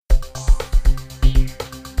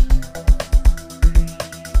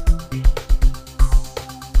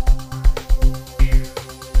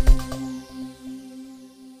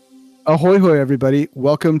Ahoy, hoy, everybody.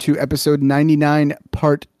 Welcome to episode 99,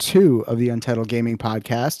 part 2 of the Untitled Gaming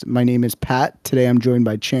Podcast. My name is Pat. Today I'm joined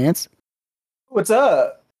by Chance. What's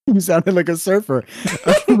up? You sounded like a surfer.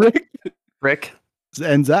 Rick.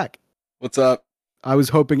 And Zach. What's up? I was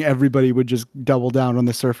hoping everybody would just double down on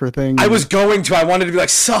the surfer thing. I was going to. I wanted to be like,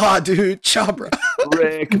 saw, dude, chabra.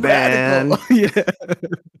 Rick, man. Yeah.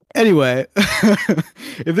 Anyway,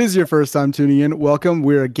 if this is your first time tuning in, welcome.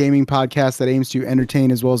 We're a gaming podcast that aims to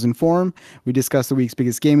entertain as well as inform. We discuss the week's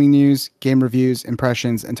biggest gaming news, game reviews,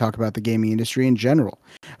 impressions, and talk about the gaming industry in general.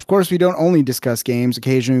 Of course, we don't only discuss games.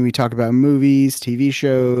 Occasionally, we talk about movies, TV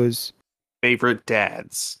shows. Favorite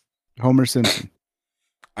dads. Homer Simpson.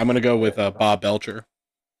 I'm going to go with Bob Belcher.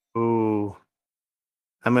 Ooh.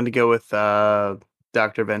 I'm going to go with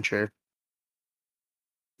Dr. Venture.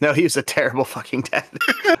 No, he was a terrible fucking dad.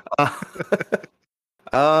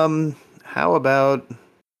 How about...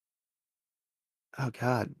 Oh,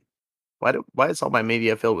 God. Why is all my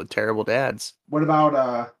media filled with terrible dads? What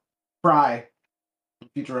about Fry?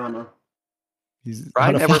 Futurama.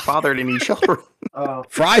 Fry never fathered any children.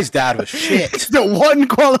 Fry's dad was shit. It's the one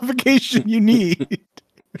qualification you need.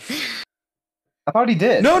 I thought he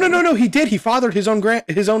did. No. He did. He fathered his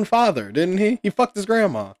own father, didn't he? He fucked his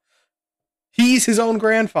grandma. He's his own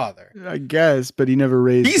grandfather. I guess, but he never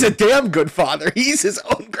raised He's a damn good father. He's his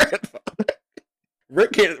own grandfather.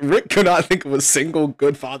 Rick could not think of a single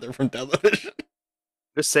good father from television.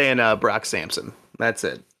 Just saying Brock Sampson. That's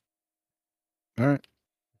it. All right.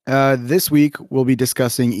 This week, we'll be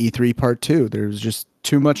discussing E3 Part 2. There's just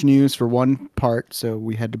too much news for one part, so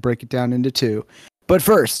we had to break it down into two. But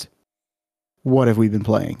first, what have we been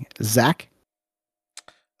playing? Zach?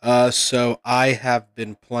 So I have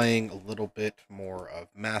been playing a little bit more of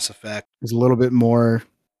Mass Effect. It's a little bit more,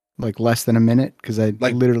 like less than a minute, because I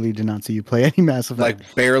literally did not see you play any Mass Effect.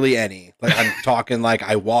 Like barely any. Like I'm talking like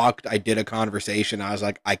I walked, I did a conversation, I was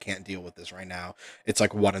like, I can't deal with this right now. It's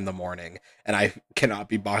like 1 a.m. and I cannot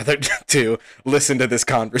be bothered to listen to this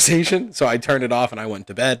conversation. So I turned it off and I went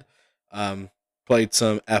to bed. Played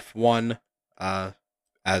some F1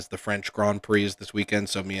 as the French Grand Prix is this weekend.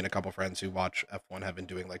 So me and a couple friends who watch F1 have been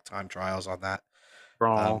doing like time trials on that.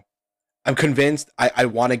 I'm convinced I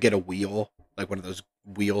want to get a wheel, like one of those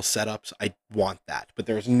wheel setups. I want that, but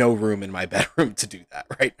there's no room in my bedroom to do that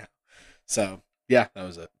right now. So yeah, that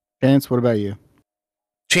was it. Chance, what about you?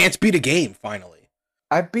 Chance beat a game finally.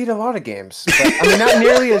 I beat a lot of games. But, I mean, not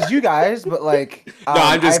nearly as you guys, but like. No,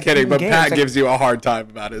 I'm just kidding. But games, Pat gives you a hard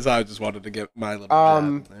time about it, so I just wanted to get my little jab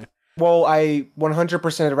in there. Well, I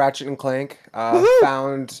 100% Ratchet and Clank.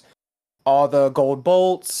 Found all the gold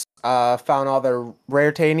bolts. Found all the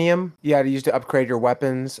raretanium you had to use to upgrade your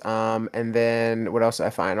weapons. And then what else did I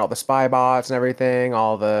find? All the spy bots and everything.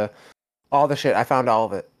 All the shit. I found all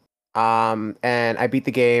of it. And I beat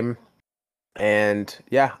the game. And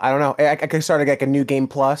yeah, I don't know. I started like a new game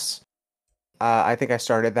plus. I think I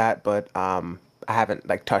started that, but I haven't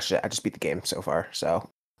like touched it. I just beat the game so far. So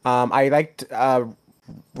I liked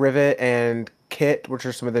Rivet and Kit, which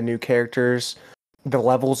are some of the new characters. The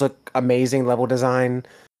levels look amazing. Level design.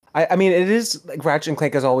 I mean, it is like Ratchet and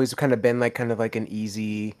Clank has always kind of been like an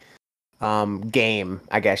easy game,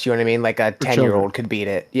 I guess. You know what I mean? Like a 10-year-old could beat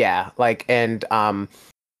it. Yeah. Like, and I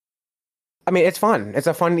mean, it's fun. It's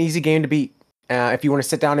a fun, easy game to beat. If you want to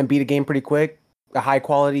sit down and beat a game pretty quick, a high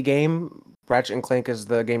quality game, Ratchet and Clank is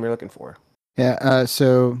the game you're looking for. Yeah.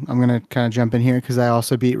 So I'm gonna kind of jump in here because I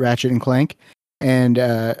also beat Ratchet and Clank. And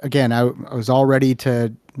again, I was all ready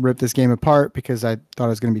to rip this game apart because I thought it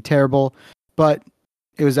was going to be terrible, but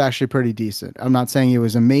it was actually pretty decent. I'm not saying it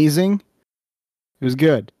was amazing. It was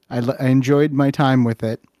good. I enjoyed my time with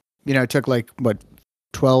it. You know, it took like,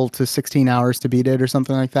 12 to 16 hours to beat it or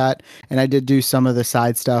something like that. And I did do some of the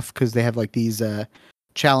side stuff because they have like these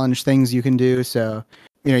challenge things you can do. So,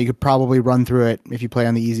 you know, you could probably run through it if you play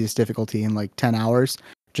on the easiest difficulty in like 10 hours.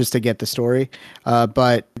 Just to get the story.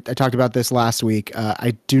 But I talked about this last week.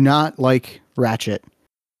 I do not like Ratchet,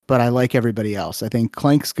 but I like everybody else. I think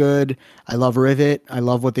Clank's good. I love Rivet. I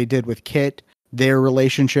love what they did with Kit. Their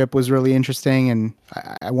relationship was really interesting, and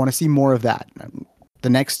I want to see more of that. The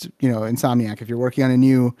next, Insomniac, if you're working on a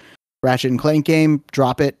new Ratchet and Clank game,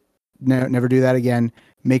 drop it. No, never do that again.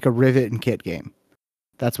 Make a Rivet and Kit game.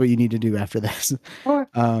 That's what you need to do after this.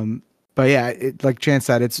 But yeah, like Chance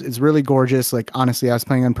said, it's really gorgeous. Like, honestly, I was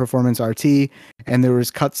playing on Performance RT, and there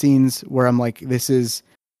was cutscenes where I'm like, give this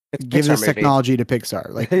technology to Pixar.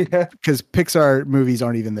 Like, because Pixar movies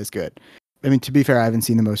aren't even this good. I mean, to be fair, I haven't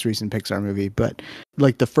seen the most recent Pixar movie, but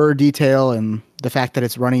like the fur detail and the fact that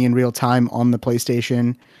it's running in real time on the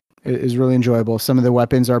PlayStation is really enjoyable. Some of the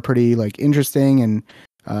weapons are pretty like interesting and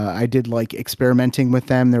I did like experimenting with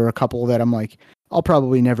them. There were a couple that I'm like, I'll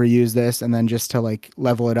probably never use this, and then just to like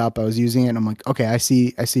level it up, I was using it, and I'm like, okay, I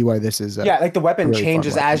see why this is. Yeah, like the weapon really fun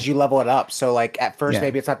changes weapon. as you level it up. So like at first Yeah.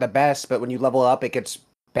 maybe it's not the best, but when you level it up, it gets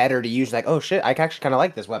better to use. Like, oh shit, I actually kind of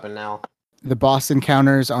like this weapon now. The boss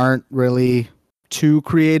encounters aren't really too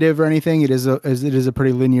creative or anything. It is a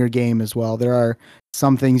pretty linear game as well. There are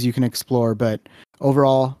some things you can explore, but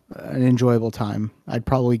overall, an enjoyable time. I'd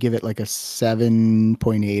probably give it like a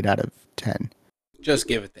 7.8 out of 10. Just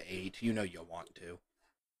give it the 8. You know you want to.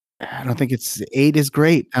 I don't think 8 is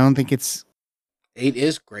great. I don't think it's 8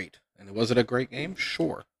 is great. And was it a great game?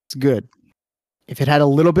 Sure. good. If it had a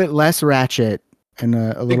little bit less Ratchet and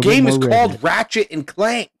a little The bit game more is Red called Dead. Ratchet and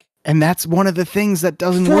Clank. And that's one of the things that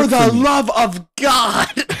doesn't For work the for me. love of God.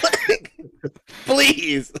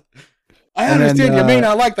 Please. I And understand then, you may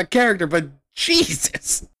not like the character, but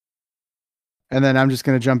Jesus. And then I'm just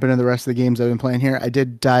going to jump into the rest of the games I've been playing here. I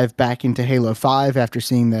did dive back into Halo 5 after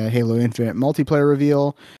seeing the Halo Infinite multiplayer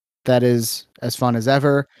reveal. That is as fun as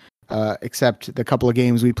ever, except the couple of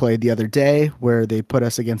games we played the other day where they put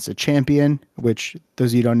us against a champion, which,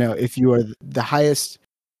 those of you who don't know, if you are the highest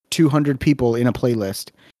 200 people in a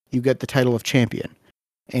playlist, you get the title of champion.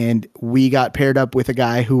 And we got paired up with a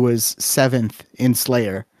guy who was 7th in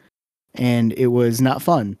Slayer, and it was not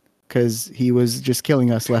fun, because he was just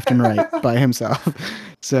killing us left and right by himself.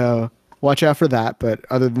 So watch out for that. But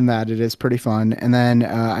other than that, it is pretty fun. And then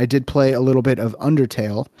I did play a little bit of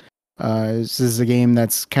Undertale. This is a game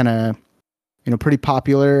that's kind of, pretty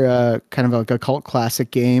popular, kind of like a cult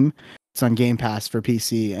classic game. It's on Game Pass for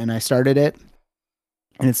PC, and I started it.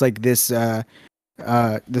 And it's like this, the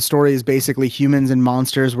story is basically humans and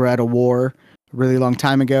monsters were at a war a really long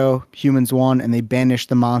time ago. Humans won, and they banished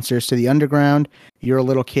the monsters to the underground. You're a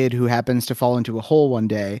little kid who happens to fall into a hole one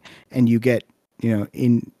day, and you get,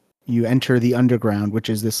 you enter the underground, which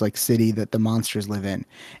is this like city that the monsters live in.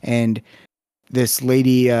 And this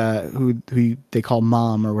lady who they call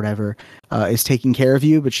mom or whatever is taking care of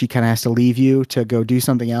you, but she kind of has to leave you to go do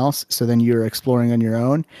something else. So then you're exploring on your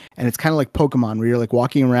own, and it's kind of like Pokemon, where you're like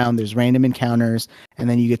walking around. There's random encounters, and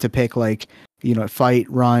then you get to pick like fight,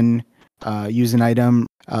 run, use an item.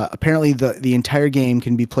 Apparently, the entire game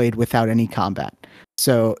can be played without any combat.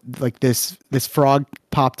 So like this frog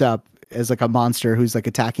popped up as like a monster who's like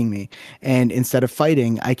attacking me, and instead of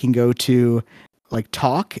fighting, I can go to like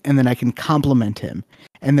talk, and then I can compliment him,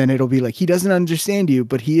 and then it'll be like, he doesn't understand you,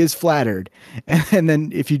 but he is flattered. And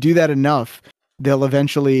then if you do that enough, they'll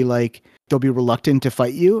eventually they'll be reluctant to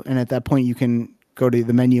fight you, and at that point you can go to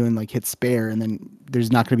the menu and like hit spare, and then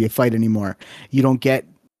there's not going to be a fight anymore. You don't get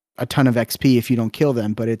a ton of XP if you don't kill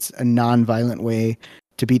them, but it's a non-violent way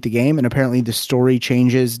to beat the game. And apparently the story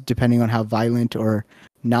changes depending on how violent or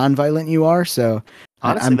non-violent you are. So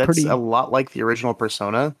honestly, I'm that's pretty a lot like the original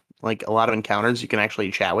Persona. Like a lot of encounters, you can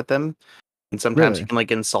actually chat with them, and sometimes Really? you can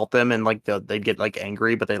like insult them, and like they get like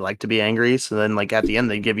angry, but they like to be angry. So then like at the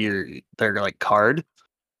end, they give you their like card,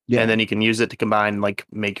 and then you can use it to combine like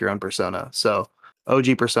make your own persona. So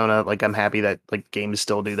OG Persona, like I'm happy that like games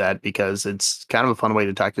still do that, because it's kind of a fun way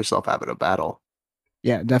to talk yourself out of a battle.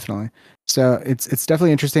 Yeah, definitely. So it's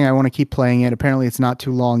definitely interesting. I want to keep playing it. Apparently it's not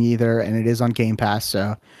too long either, and it is on Game Pass.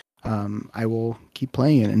 So I will keep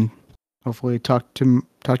playing it and hopefully talk to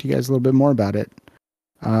you guys a little bit more about it.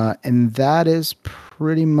 And that is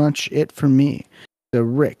pretty much it for me. So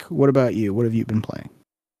Rick, what about you? What have you been playing?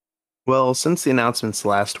 Well, since the announcements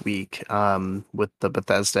last week, with the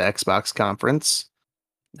Bethesda Xbox conference,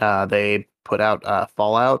 they put out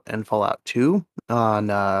Fallout and Fallout 2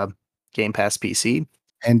 on Game Pass PC.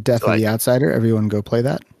 And Death So of the Outsider. Everyone go play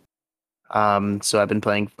that. So I've been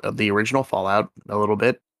playing the original Fallout a little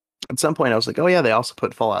bit. At some point, I was like, oh yeah, they also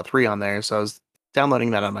put Fallout 3 on there. So I was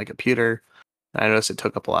downloading that on my computer. And I noticed it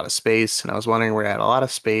took up a lot of space, and I was wondering where it had a lot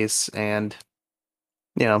of space and,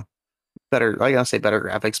 better, I gotta say better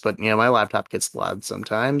graphics, but my laptop gets loud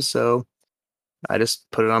sometimes. So I just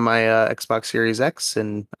put it on my Xbox Series X,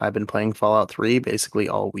 and I've been playing Fallout 3 basically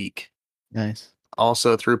all week. Nice.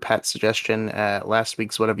 Also, through Pat's suggestion at last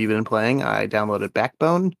week's What Have You Been Playing, I downloaded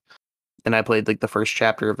Backbone, and I played like the first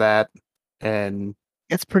chapter of that, and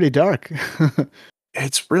It's pretty dark.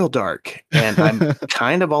 it's real dark, and I'm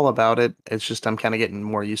kind of all about it. It's just I'm kind of getting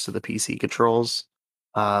more used to the PC controls.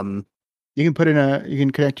 You can you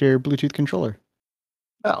can connect your Bluetooth controller.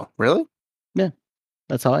 Oh, really?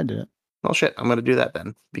 That's how I did it. Well, shit, I'm gonna do that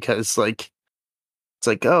then, because like it's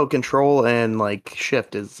like, oh, control and like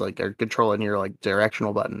shift is like a control and your like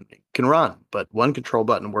directional button. It can run, but one control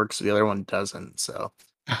button works, the other one doesn't. So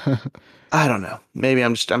I don't know. Maybe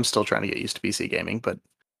I'm still trying to get used to PC gaming, but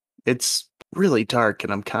It's really dark,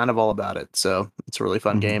 and I'm kind of all about it. So it's a really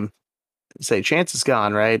fun Mhm. game. Say, Chance is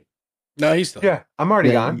gone, right? No, he's still. Yeah, I'm already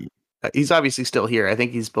Yeah, gone. He's obviously still here. I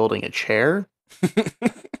think he's building a chair.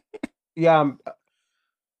 Yeah,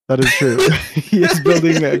 that is true. He is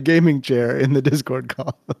building a gaming chair in the Discord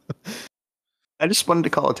call. I just wanted to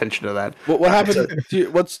call attention to that. What happened?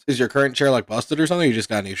 Is your current chair like busted or something? Or you just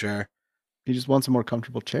got a new chair? He just wants a more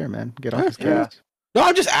comfortable chair, man. Get off his Yeah. case. No,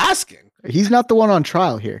 I'm just asking. He's not the one on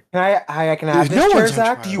trial here. can I can have Dude, this no chair, one's on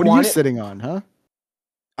Zach? trial. Do you What are you want it? sitting on, huh?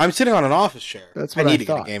 I'm sitting on an office chair. That's I what I need to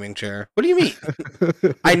get a thought. gaming chair. What do you mean?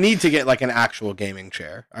 I need to get like an actual gaming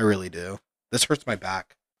chair. I really do. This hurts my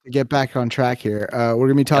back. To get back on track here, we're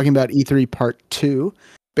gonna be talking about E3 Part 2.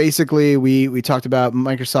 Basically, we talked about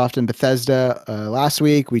Microsoft and Bethesda last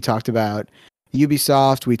week. We talked about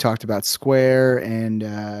Ubisoft. We talked about Square and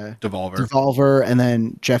Devolver. Devolver, and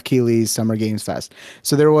then Jeff Keighley's Summer Games Fest.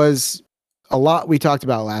 So there was a lot we talked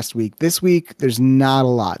about last week. This week, there's not a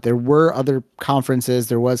lot. There were other conferences.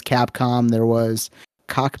 There was Capcom. There was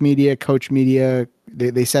Koch Media, Coach Media.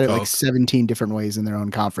 They said it like Coke. 17 different ways in their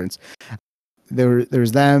own conference. There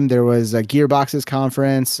was them. There was a Gearbox's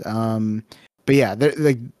conference. But yeah,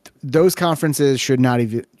 like those conferences should not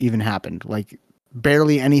even happened. Like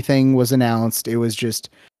barely anything was announced. It was just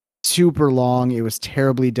super long. It was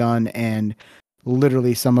terribly done, and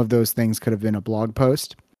literally some of those things could have been a blog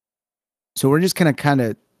post. So we're just gonna kind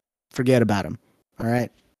of forget about them. All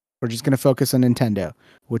right, we're just gonna focus on Nintendo,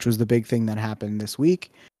 which was the big thing that happened this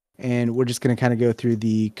week, and we're just gonna kind of go through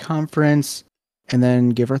the conference and then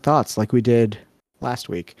give our thoughts like we did last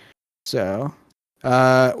week. So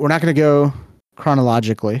we're not gonna go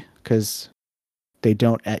chronologically because they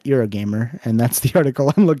don't at Eurogamer, and that's the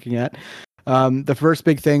article I'm looking at. The first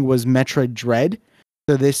big thing was Metroid Dread.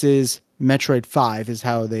 So this is Metroid 5 is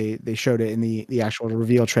how they showed it in the actual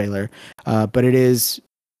reveal trailer. But it is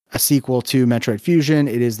a sequel to Metroid Fusion.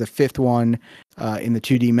 It is the fifth one in the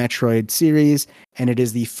 2D Metroid series, and it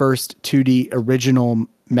is the first 2D original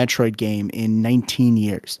Metroid game in 19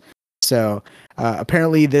 years. So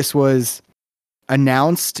apparently this was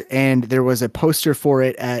announced, and there was a poster for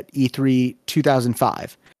it at E3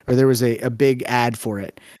 2005, or there was a big ad for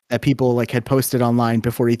it that people like had posted online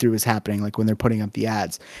before E3 was happening, like when they're putting up the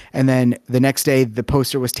ads. And then the next day, the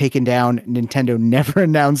poster was taken down. Nintendo never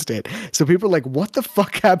announced it. So people are like, what the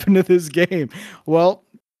fuck happened to this game? Well,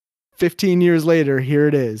 15 years later, here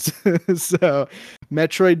it is. So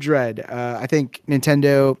Metroid Dread, I think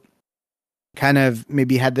Nintendo kind of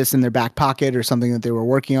maybe had this in their back pocket or something that they were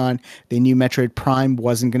working on. They knew Metroid Prime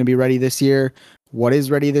wasn't going to be ready this year. What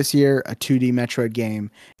is ready this year? A 2D Metroid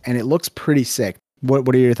game, and it looks pretty sick. What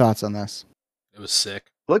are your thoughts on this? It was sick.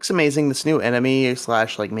 Looks amazing. This new enemy /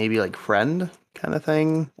 like maybe like friend kind of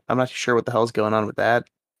thing. I'm not sure what the hell's going on with that.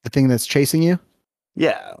 The thing that's chasing you?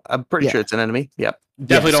 Yeah, I'm pretty Yeah. sure it's an enemy. Yep.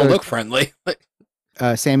 Definitely Yeah, don't so- look friendly.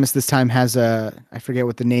 Samus this time has I forget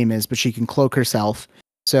what the name is, but she can cloak herself.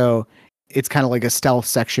 So it's kind of like a stealth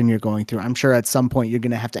section you're going through. I'm sure at some point you're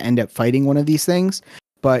going to have to end up fighting one of these things.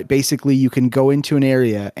 But basically you can go into an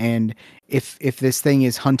area, and if this thing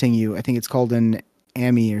is hunting you, I think it's called an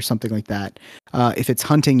AMI or something like that. If it's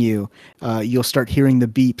hunting you, you'll start hearing the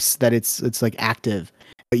beeps that it's like active,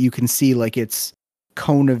 but you can see like its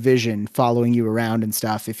cone of vision following you around and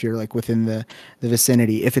stuff if you're like within the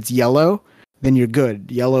vicinity. If it's yellow, then you're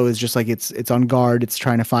good. Yellow is just like it's on guard, it's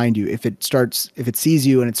trying to find you. If it sees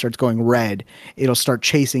you and it starts going red, it'll start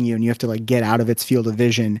chasing you, and you have to like get out of its field of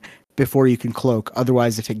vision before you can cloak.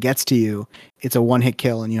 Otherwise, if it gets to you, it's a one-hit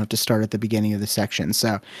kill, and you have to start at the beginning of the section.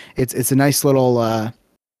 So it's a nice little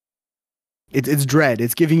it's Dread.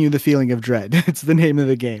 It's giving you the feeling of Dread. It's the name of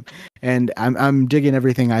the game, and I'm digging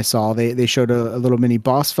everything I saw. They showed a little mini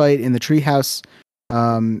boss fight in the treehouse,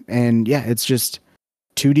 and yeah, it's just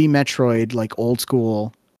 2D Metroid, like old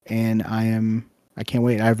school, and I can't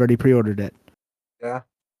wait. I've already pre-ordered it. Yeah.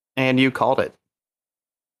 And you called it.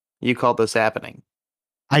 You called this happening.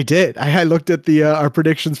 I did. I looked at the our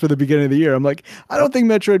predictions for the beginning of the year. I'm like, I don't think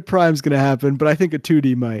Metroid Prime's gonna happen, but I think a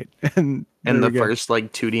 2D might. And And there the we go. first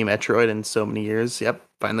like 2D Metroid in so many years. Yep.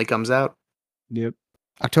 Finally comes out. Yep.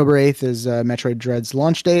 October 8th is Metroid Dread's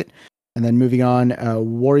launch date. And then moving on,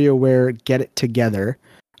 WarioWare Get It Together.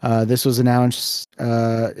 This was announced.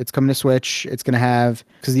 It's coming to Switch. It's going to have,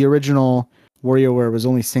 because the original WarioWare was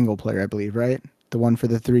only single player, I believe, right? The one for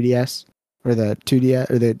the 3DS or the 2DS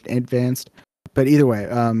or the Advanced. But either way,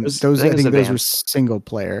 I those think I it's think those were Advanced. single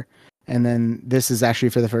player. And then this is actually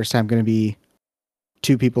for the first time going to be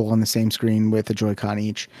two people on the same screen with a Joy-Con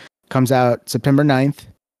each. Comes out September 9th.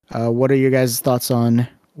 What are your guys' thoughts on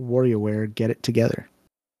WarioWare Get It Together?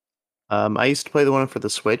 I used to play the one for the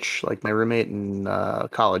Switch. Like my roommate in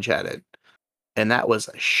college had it, and that was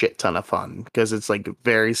a shit ton of fun because it's like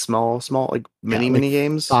very small, like mini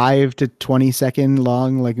games, 5 to 20-second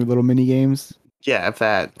long, like little mini games. Yeah, if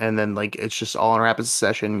that, and then like it's just all in rapid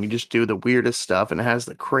succession. You just do the weirdest stuff, and it has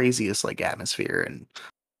the craziest like atmosphere, and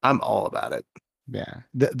I'm all about it. Yeah,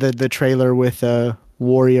 the trailer with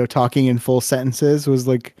Wario talking in full sentences was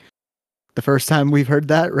like the first time we've heard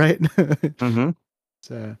that, right? Mm-hmm.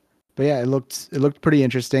 So, but yeah, it looked pretty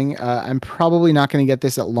interesting. I'm probably not going to get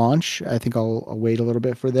this at launch. I think I'll wait a little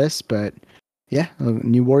bit for this, but yeah, a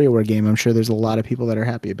new WarioWare game. I'm sure there's a lot of people that are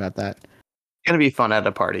happy about that. It's gonna be fun at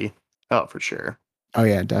a party. Oh, for sure. Oh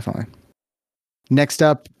yeah, definitely. Next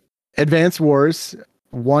up, Advance Wars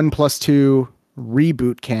 1+2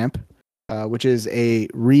 Reboot Camp, which is a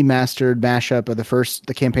remastered mashup of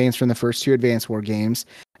the campaigns from the first 2 Advance War games,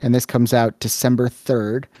 and this comes out December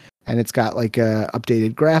 3rd, and it's got like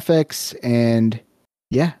updated graphics and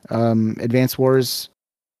yeah, Advance Wars,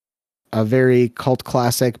 a very cult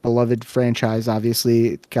classic, beloved franchise. Obviously,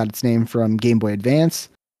 it got its name from Game Boy Advance,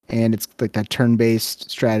 and it's like that turn-based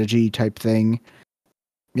strategy type thing.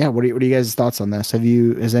 Yeah, what are you guys' thoughts on this?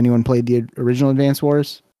 Has anyone played the original Advance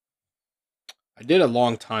Wars? I did a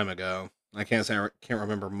long time ago. I can't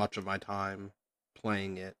remember much of my time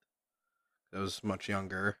playing it. I was much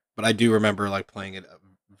younger, but I do remember like playing it a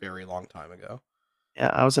very long time ago. Yeah,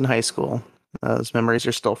 I was in high school. Those memories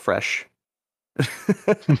are still fresh.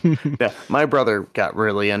 Yeah, my brother got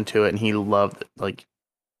really into it, and he loved it. Like,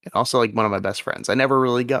 also like one of my best friends. I never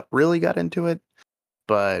really got into it,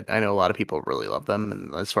 but I know a lot of people really love them.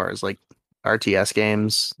 And as far as like RTS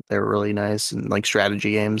games, they're really nice, and like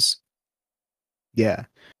strategy games. Yeah,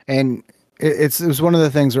 and it was one of the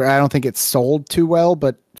things where I don't think it's sold too well,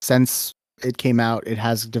 but since it came out, it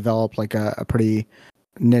has developed like a pretty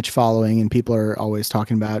niche following, and people are always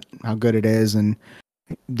talking about how good it is, and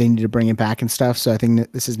they need to bring it back and stuff. So I think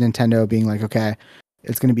that this is Nintendo being like, okay,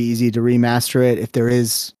 it's going to be easy to remaster it. If there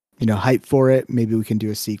is, hype for it, maybe we can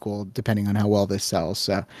do a sequel depending on how well this sells.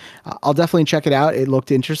 So I'll definitely check it out. It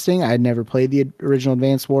looked interesting. I had never played the original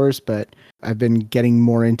Advance Wars, but I've been getting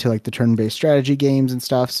more into like the turn-based strategy games and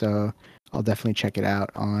stuff. So I'll definitely check it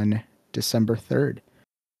out on December 3rd.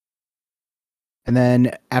 And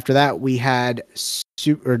then after that, we had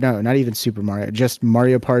not even Super Mario, just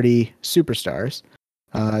Mario Party Superstars.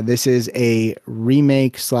 This is a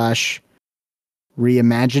remake /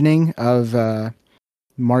 reimagining of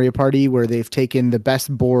Mario Party, where they've taken the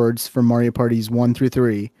best boards from Mario Parties 1 through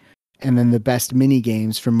 3, and then the best mini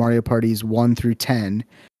games from Mario Parties 1 through 10,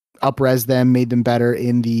 up-res them, made them better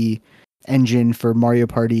in the engine for Mario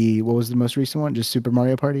Party. What was the most recent one? Just Super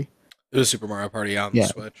Mario Party? It was Super Mario Party on the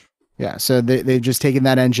Switch. Yeah, so they've just taken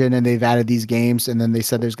that engine and they've added these games, and then they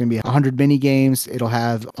said there's going to be 100 mini games. It'll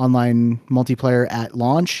have online multiplayer at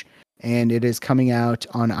launch, and it is coming out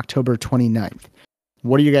on October 29th.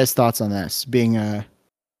 What are you guys' thoughts on this being a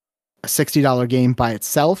 $60 game by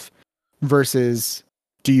itself versus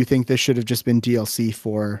do you think this should have just been DLC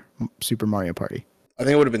for Super Mario Party? I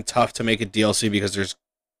think it would have been tough to make a DLC because there's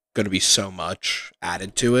going to be so much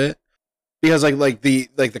added to it. Because like the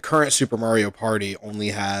current Super Mario Party only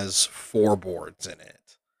has 4 boards in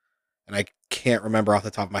it. And I can't remember off the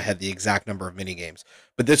top of my head the exact number of mini games.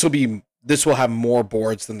 But this will have more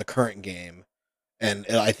boards than the current game. And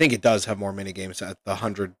I think it does have more mini games at the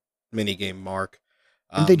 100 mini game mark.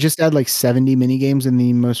 Didn't they just add like 70 mini games in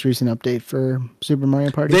the most recent update for Super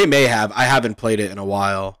Mario Party? They may have. I haven't played it in a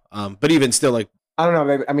while. But even still, like, I don't know.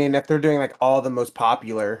 Maybe, I mean, if they're doing like all the most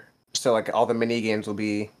popular, so like all the mini games will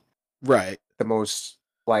be right, the most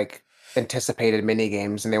like anticipated mini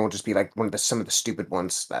games, and they won't just be like some of the stupid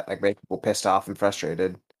ones that like make people pissed off and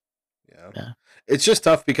frustrated. Yeah. It's just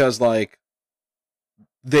tough because like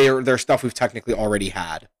they're stuff we've technically already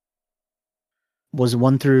had. Was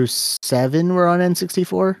 1 through 7 were on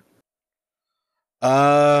N64?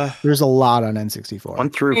 There's a lot on N64. 1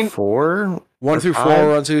 through 4? 1 through 4,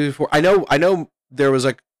 1 through 4. I know there was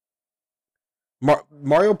like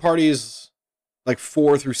Mario Parties like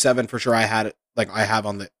 4 through 7 for sure. I have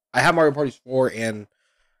Mario Parties 4 and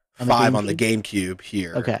 5 on the GameCube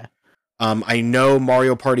here. Okay. I know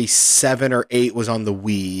Mario Party 7 or 8 was on the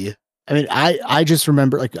Wii. I mean, I just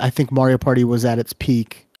remember, like, I think Mario Party was at its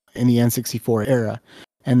peak in the N64 era,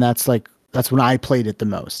 and that's when I played it the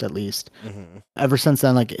most, at least. Mm-hmm. Ever since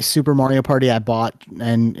then, like Super Mario Party, I bought,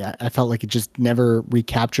 and I felt like it just never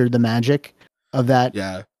recaptured the magic of that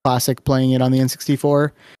classic playing it on the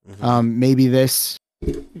N64. Mm-hmm. Maybe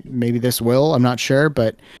this will. I'm not sure,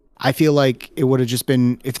 but I feel like it would have just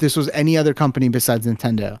been, if this was any other company besides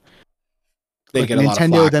Nintendo, they like get a lot of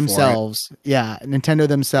Nintendo flack themselves. Yeah, Nintendo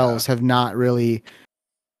themselves have not really.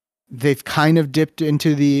 They've kind of dipped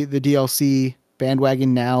into the DLC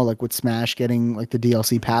bandwagon now, like with Smash getting like the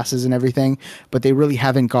DLC passes and everything, but they really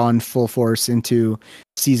haven't gone full force into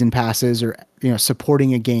season passes or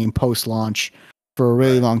supporting a game post launch for a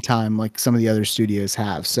really long time, like some of the other studios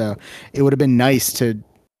have. So it would have been nice to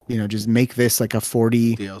just make this like a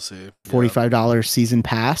DLC, $45 season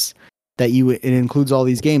pass that it includes all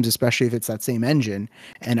these games, especially if it's that same engine.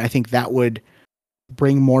 And I think that would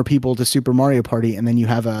bring more people to Super Mario Party, and then you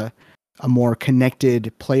have a more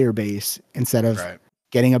connected player base instead of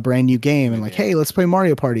getting a brand new game and like, hey, let's play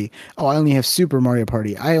Mario Party. Oh, I only have Super Mario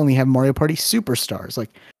Party. I only have Mario Party Superstars.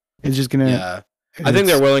 Like, it's just gonna. Yeah, I think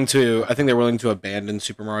they're willing to abandon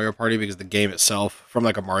Super Mario Party because the game itself, from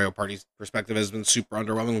like a Mario Party perspective, has been super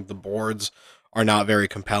underwhelming. The boards are not very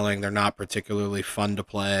compelling. They're not particularly fun to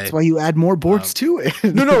play. That's why you add more boards to it.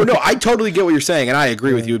 No. I totally get what you're saying, and I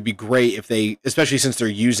agree with you. It'd be great if they, especially since they're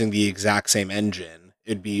using the exact same engine,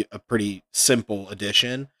 it'd be a pretty simple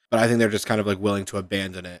addition. But I think they're just kind of like willing to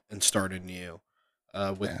abandon it and start anew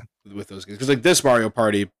with those games. Because like this Mario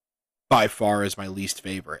Party, by far, is my least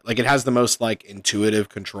favorite. Like it has the most like intuitive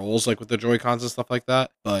controls, like with the Joy-Cons and stuff like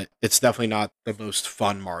that. But it's definitely not the most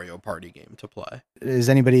fun Mario Party game to play. Is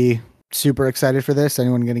anybody super excited for this?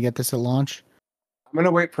 Anyone going to get this at launch? I'm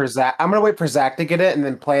gonna wait for Zach. To get it and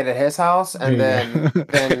then play it at his house, and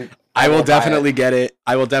then I will definitely get it.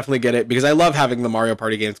 I will definitely get it because I love having the Mario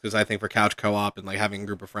Party games because I think for couch co-op and like having a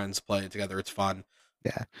group of friends play it together, it's fun.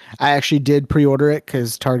 Yeah, I actually did pre-order it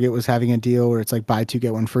because Target was having a deal where it's like buy two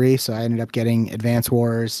get one free. So I ended up getting Advance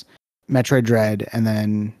Wars, Metroid Dread, and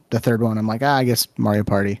then the third one. I'm like, I guess Mario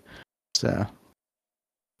Party. So.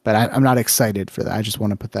 But I'm not excited for that. I just want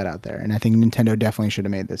to put that out there. And I think Nintendo definitely should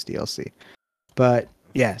have made this DLC. But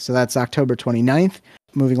yeah, so that's October 29th.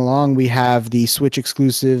 Moving along, we have the Switch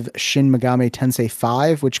exclusive Shin Megami Tensei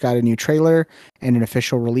 5, which got a new trailer and an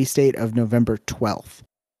official release date of November 12th.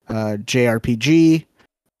 JRPG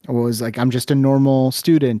was like, I'm just a normal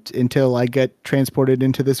student until I get transported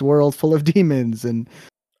into this world full of demons and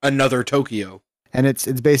another Tokyo. And it's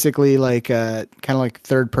basically like kind of like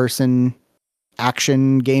third person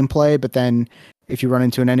action gameplay, but then if you run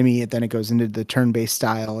into an enemy, then it goes into the turn-based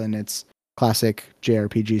style, and it's classic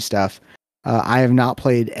JRPG stuff. I have not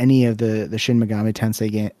played any of the Shin Megami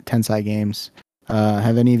Tensei games.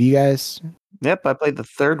 Have any of you guys? Yep, I played the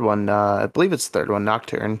third one. I believe it's the third one,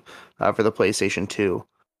 Nocturne, for the PlayStation 2.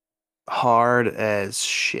 Hard as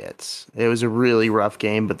shit. It was a really rough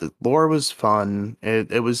game, but the lore was fun.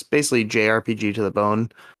 It was basically JRPG to the bone.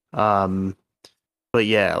 But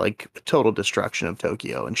yeah, like total destruction of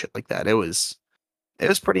Tokyo and shit like that. It was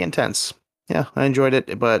pretty intense. Yeah, I enjoyed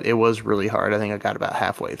it, but it was really hard. I think I got about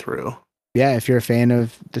halfway through. Yeah, if you're a fan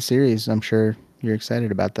of the series, I'm sure you're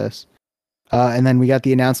excited about this. And then we got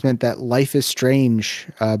the announcement that Life is Strange,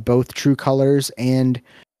 both True Colors and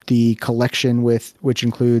the collection which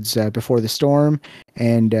includes Before the Storm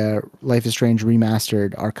and Life is Strange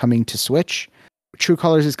Remastered, are coming to Switch. True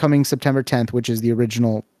Colors is coming September 10th, which is the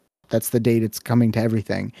original. That's the date it's coming to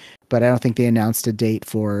everything. But I don't think they announced a date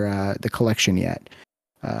for the collection yet.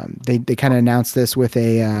 They kind of announced this with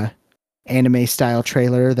a anime style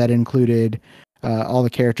trailer that included all the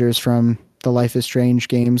characters from the Life is Strange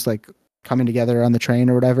games, like coming together on the train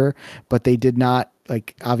or whatever. But they did not,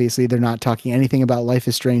 like, obviously they're not talking anything about Life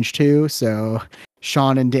is Strange 2. So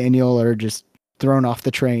Sean and Daniel are just thrown off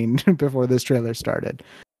the train before this trailer started.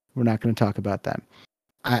 We're not going to talk about them.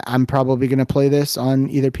 I'm probably going to play this on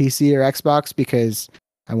either PC or Xbox because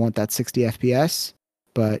I want that 60 FPS.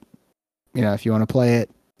 But, if you want to play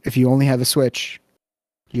it, if you only have a Switch,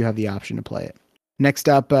 you have the option to play it. Next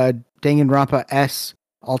up, Danganronpa S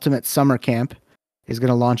Ultimate Summer Camp is going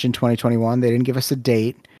to launch in 2021. They didn't give us a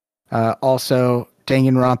date. Also,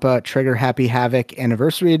 Danganronpa Trigger Happy Havoc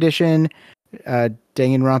Anniversary Edition,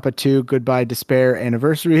 Danganronpa 2 Goodbye Despair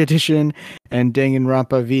Anniversary Edition, and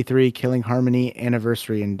Danganronpa V3 Killing Harmony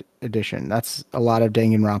Anniversary Edition. That's a lot of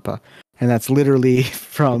Danganronpa, and that's literally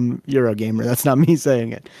from Eurogamer. That's not me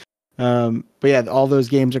saying it. But yeah, all those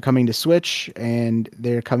games are coming to Switch, and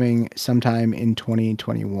they're coming sometime in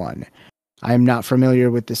 2021. I'm not familiar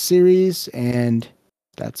with the series, and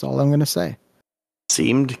that's all I'm going to say.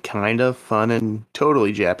 Seemed kind of fun and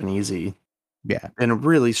totally Japanesey. Yeah. And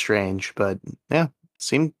really strange, but yeah,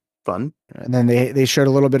 seemed fun. And then they showed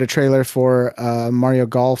a little bit of trailer for Mario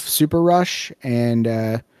Golf Super Rush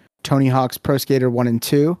and Tony Hawk's Pro Skater 1 and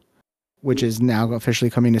 2, which is now officially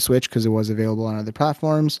coming to Switch because it was available on other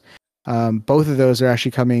platforms. Both of those are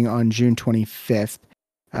actually coming on June 25th.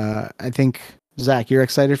 I think, Zach, you're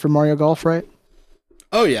excited for Mario Golf, right?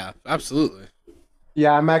 Oh, yeah, absolutely.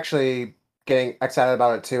 Yeah, I'm actually getting excited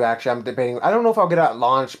about it too. Actually, I'm debating. I don't know if I'll get it at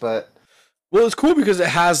launch, but Well, it's cool because it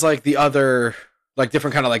has like the other like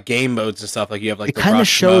different kind of like game modes and stuff. Like you have like It the kind of rush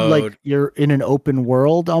showed mode. like you're in an open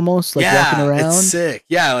world almost, like walking Yeah, it's around. sick.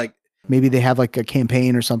 Yeah, like Maybe they have like a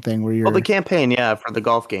campaign or something where you're. Well, the campaign, yeah, for the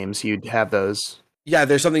golf games, you'd have those. yeah,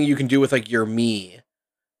 there's something you can do with like your me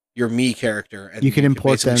character, and You can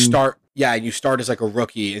import basically them. start. Yeah, you start as like a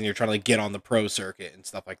rookie, and you're trying to like get on the pro circuit and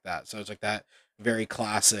stuff like that. So it's like that very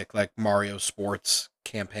classic like Mario Sports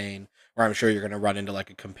campaign, where I'm sure you're gonna run into like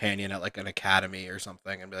a companion at like an academy or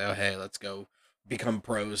something, and be like, oh hey, let's go become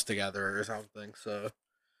pros together or something. So,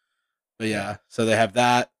 but yeah, so they have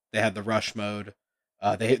that. They have the rush mode.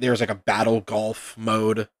 There was like a battle golf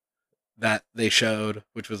mode that they showed,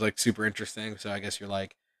 which was like super interesting. So I guess you're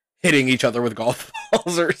like hitting each other with golf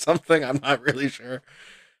balls or something. I'm not really sure.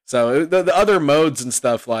 So the other modes and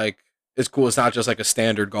stuff like is cool. It's not just like a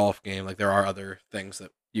standard golf game. Like there are other things that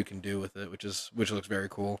you can do with it, which looks very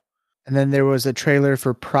cool. And then there was a trailer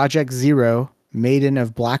for Project Zero, Maiden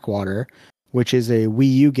of Blackwater, which is a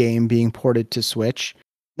Wii U game being ported to Switch.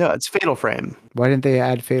 No, it's Fatal Frame. Why didn't they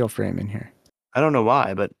add Fatal Frame in here? I don't know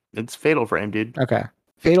why, but it's Fatal Frame, dude. Okay.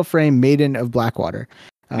 Fatal Frame, Maiden of Blackwater,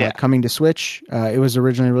 Yeah. coming to Switch. It was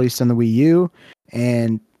originally released on the Wii U.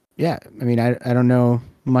 And yeah, I mean, I don't know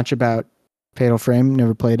much about Fatal Frame,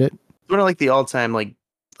 never played it. It's one of like the all-time like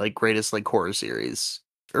greatest like horror series.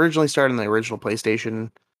 Originally started on the original PlayStation,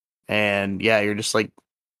 and yeah, you're just like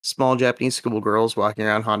small Japanese schoolgirls walking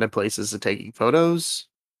around haunted places and taking photos,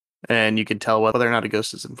 and you can tell whether or not a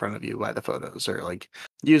ghost is in front of you by the photos, or like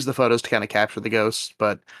use the photos to kind of capture the ghost.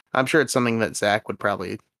 But I'm sure it's something that Zach would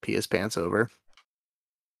probably pee his pants over.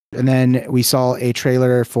 And then we saw a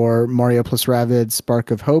trailer for Mario plus Rabbids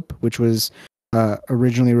Spark of Hope, which was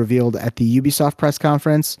originally revealed at the Ubisoft press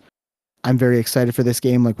conference. I'm very excited for this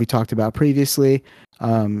game, like we talked about previously.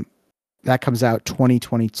 That comes out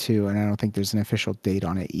 2022, and I don't think there's an official date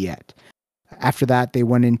on it yet. After that, they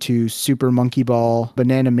went into Super Monkey Ball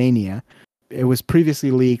Banana Mania. It was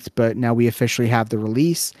previously leaked, but now we officially have the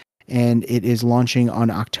release, and it is launching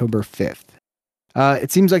on October 5th.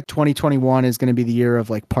 It seems like 2021 is going to be the year of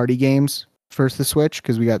like party games for the Switch,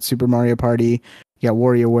 because we got Super Mario Party, you got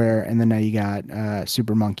WarioWare, and then now you got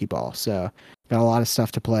Super Monkey Ball. So got a lot of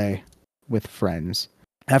stuff to play with friends.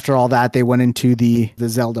 After all that, they went into the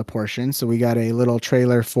Zelda portion. So we got a little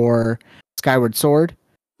trailer for Skyward Sword.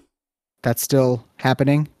 That's still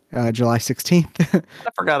happening, July 16th.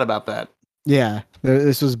 I forgot about that. Yeah,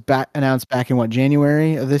 this was announced back in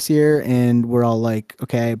January of this year, and we're all like,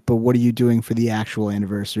 okay, but what are you doing for the actual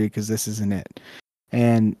anniversary? Because this isn't it.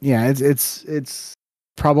 And yeah, it's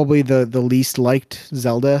probably the least liked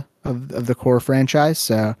Zelda of the core franchise.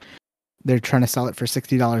 So they're trying to sell it for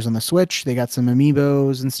 $60 on the Switch. They got some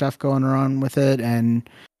amiibos and stuff going on with it, and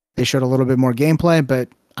they showed a little bit more gameplay. But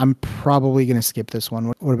I'm probably gonna skip this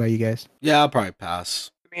one. What about you guys? Yeah, I'll probably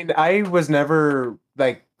pass. I mean, I was never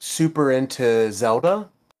like super into Zelda.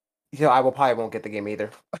 You know, I probably won't get the game either.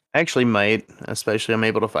 I actually might, especially I'm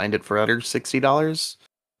able to find it for under $60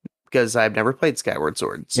 because I've never played Skyward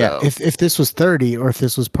Sword. So Yeah, if this was 30, or if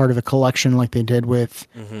this was part of a collection like they did with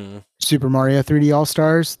Super Mario 3D All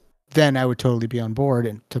Stars, then I would totally be on board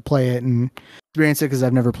and to play it and experience it, because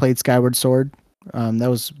I've never played Skyward Sword. That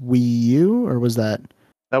was Wii U, or was that?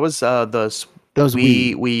 that was That was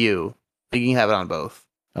Wii. Wii U. You can have it on both.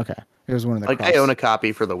 Okay, it was one of the. Like I own a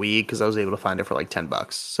copy for the Wii because I was able to find it for like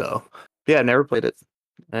 $10. So yeah, I never played it.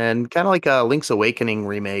 And kind of like a Link's Awakening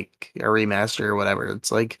remake or remaster or whatever.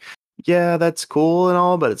 It's like, yeah, that's cool and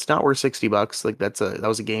all, but it's not worth $60. Like that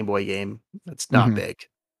was a Game Boy game. That's not big.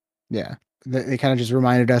 Yeah, they kind of just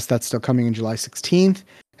reminded us that's still coming in July 16th,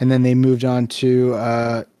 and then they moved on to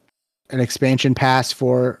an expansion pass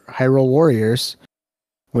for Hyrule Warriors,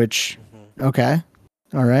 which okay,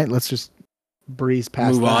 all right, let's just breeze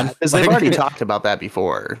past Move on. Because they've already talked about that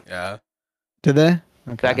before. Yeah. Did they?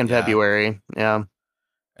 Okay. Back in February. Yeah.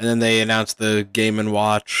 And then they announced the Game &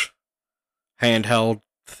 Watch handheld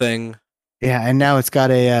thing. Yeah, and now it's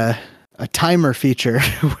got a timer feature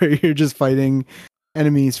where you're just fighting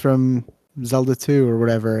enemies from Zelda 2 or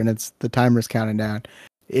whatever, and it's the timer's counting down.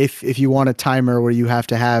 If you want a timer where you have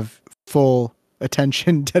to have full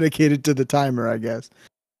attention dedicated to the timer, I guess.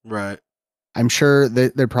 Right. I'm sure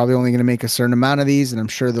that they're probably only going to make a certain amount of these, and I'm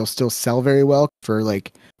sure they'll still sell very well for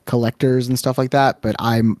like collectors and stuff like that, but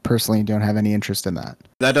I personally don't have any interest in that.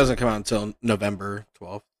 That doesn't come out until November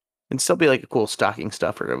 12th. It'd still be like a cool stocking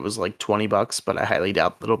stuffer. It was like $20, but I highly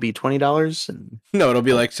doubt it'll be $20. And No, it'll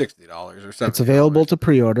be like $60 or $70. It's available to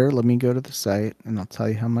pre-order. Let me go to the site and I'll tell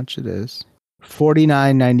you how much it is.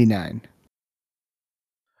 $49.99.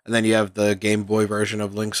 And then you have the Game Boy version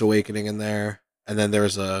of Link's Awakening in there. And then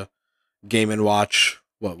there's a Game & Watch,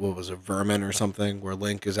 what was it, Vermin or something, where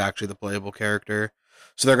Link is actually the playable character.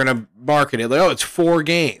 So they're going to market it like, oh, it's 4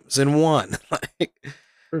 games in one. Like,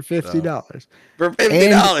 for $50. For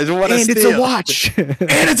 $50, what a and steal. It's a watch. And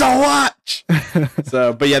it's a watch.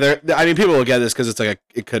 So, but yeah, I mean, people will get this because it's like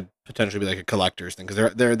it could potentially be like a collector's thing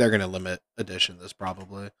because they're going to limit edition this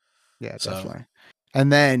probably. Yeah, So. definitely.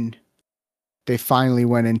 And then they finally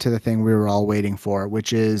went into the thing we were all waiting for,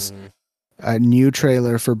 which is a new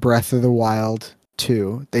trailer for Breath of the Wild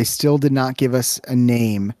 2. They still did not give us a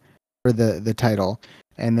name for the title.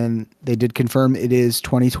 And then they did confirm it is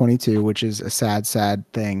 2022, which is a sad, sad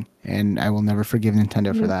thing. And I will never forgive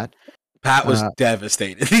Nintendo for that. Pat was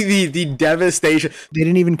devastated. the devastation. They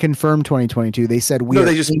didn't even confirm 2022. They said we are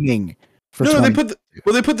aiming for. No, they put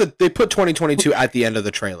 2022 at the end of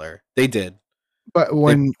the trailer. They did. But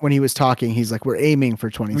when he was talking, he's like, "We're aiming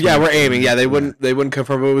for 2022." Yeah, we're aiming. Yeah, they wouldn't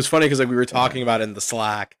confirm. But it was funny because like we were talking about it in the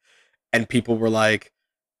Slack, and people were like,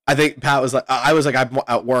 I think Pat was like, I was like, I'm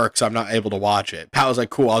at work, so I'm not able to watch it. Pat was like,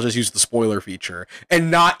 cool, I'll just use the spoiler feature. And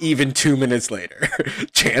not even 2 minutes later,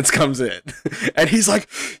 Chance comes in. And he's like,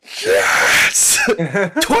 yes!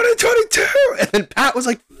 2022! And then Pat was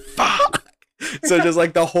like, fuck! So just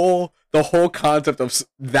like the whole concept of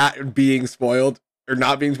that being spoiled, or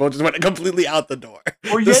not being spoiled, just went completely out the door.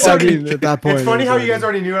 Well, at that point, it's funny how you guys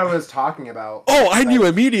already knew what I was talking about. Oh, I knew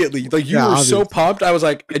immediately. Like you were so pumped. I was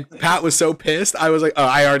like, and Pat was so pissed. I was like, oh,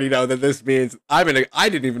 I already know that this means I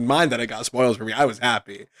didn't even mind that it got spoilers for me. I was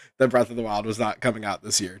happy that Breath of the Wild was not coming out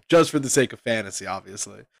this year, just for the sake of fantasy,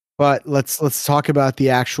 obviously. But let's talk about the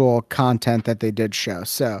actual content that they did show.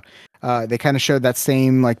 So they kind of showed that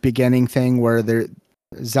same like beginning thing where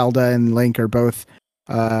Zelda and Link are both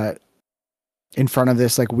in front of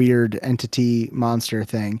this like weird entity monster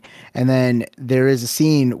thing. And then there is a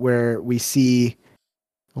scene where we see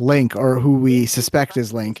Link, or who we suspect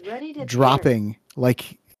is Link, dropping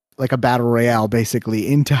like a battle royale basically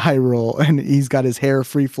into Hyrule, and he's got his hair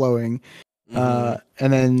free flowing. And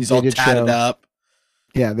then he's all tatted up.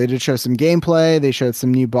 Yeah, they did show some gameplay, they showed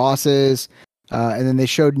some new bosses, and then they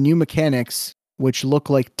showed new mechanics which look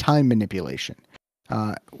like time manipulation.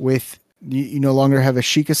 With you no longer have a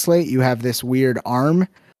Sheikah Slate, you have this weird arm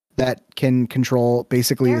that can control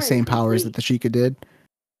basically the same powers that the Sheikah did,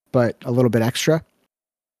 but a little bit extra.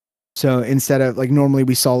 So instead of like normally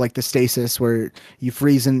we saw like the stasis where you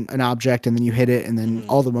freeze an object and then you hit it and then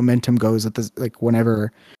all the momentum goes at the like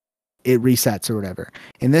whenever it resets or whatever.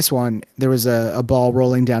 In this one, there was a ball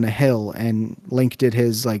rolling down a hill and Link did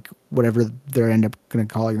his like whatever they end up going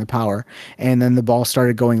to calling the power, and then the ball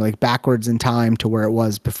started going like backwards in time to where it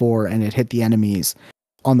was before, and it hit the enemies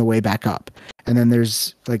on the way back up. And then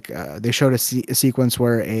there's like they showed a sequence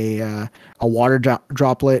where a water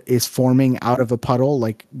droplet is forming out of a puddle,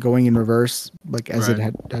 like going in reverse, like as it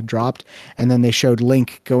had dropped. And then they showed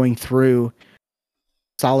Link going through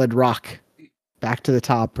solid rock back to the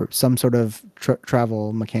top, or some sort of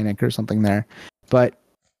travel mechanic or something there. But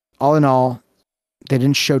all in all, they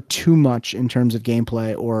didn't show too much in terms of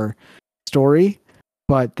gameplay or story,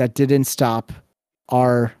 but that didn't stop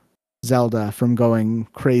our Zelda from going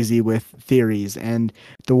crazy with theories. And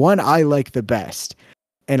the one I like the best,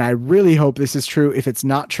 and I really hope this is true. If it's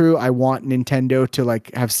not true, I want Nintendo to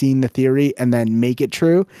like have seen the theory and then make it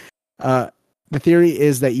true. The theory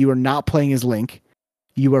is that you are not playing as Link.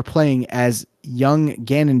 You are playing as young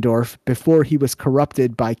Ganondorf before he was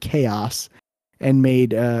corrupted by Chaos and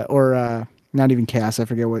made, not even Chaos, I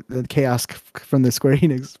forget what, the Chaos from the Square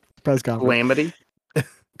Enix press conference.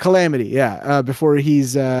 Calamity, yeah. Before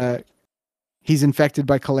he's infected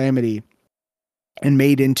by Calamity and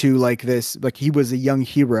made into like this, like he was a young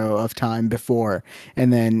hero of time before,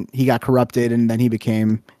 and then he got corrupted and then he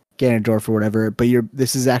became Ganondorf or whatever. But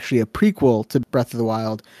this is actually a prequel to Breath of the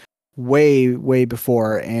Wild, way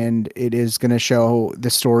before, and it is going to show the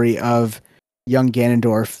story of young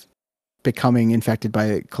Ganondorf becoming infected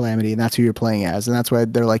by Calamity, and that's who you're playing as. And that's why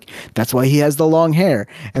they're like, that's why he has the long hair.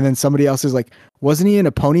 And then somebody else is like, wasn't he in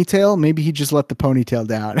a ponytail? Maybe he just let the ponytail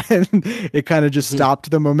down. And it kind of just stopped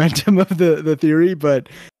the momentum of the theory. But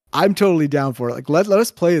I'm totally down for it. Like, let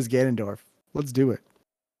us play as Ganondorf. Let's do it.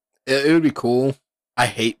 It would be cool. I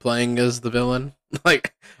hate playing as the villain.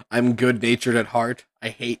 Like, I'm good-natured at heart. I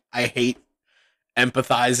hate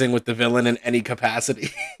empathizing with the villain in any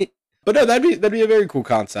capacity. But no, that'd be a very cool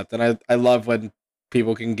concept, and I love when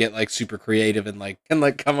people can get like super creative and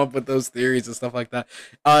come up with those theories and stuff like that.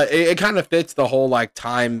 It kind of fits the whole like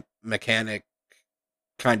time mechanic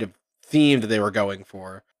kind of theme that they were going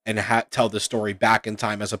for, and tell the story back in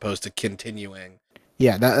time as opposed to continuing.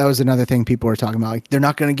 Yeah, that was another thing people were talking about. Like, they're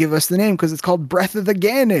not going to give us the name because it's called Breath of the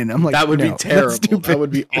Ganon. I'm like, that would no, be terrible. Stupid. That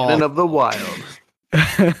would be Ganon awful. of the Wild.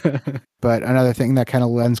 But another thing that kind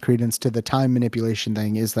of lends credence to the time manipulation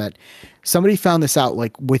thing is that somebody found this out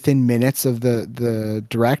like within minutes of the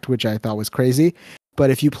direct, which I thought was crazy. But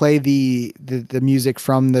if you play the music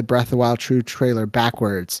from the Breath of the Wild 2 trailer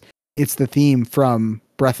backwards, it's the theme from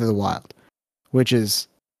Breath of the Wild, which is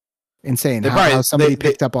insane. How somebody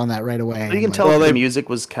picked up on that right away. You can tell the music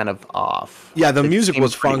was kind of off. Yeah, the music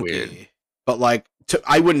was funky, weird. but like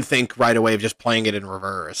I wouldn't think right away of just playing it in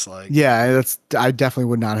reverse. Like, yeah, I definitely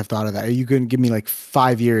would not have thought of that. You couldn't give me like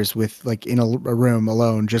 5 years with like in a room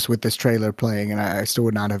alone just with this trailer playing, and I still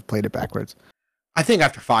would not have played it backwards. I think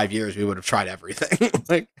after 5 years we would have tried everything.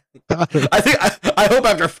 Like, I hope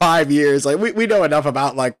after 5 years, like we know enough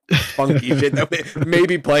about like funky shit that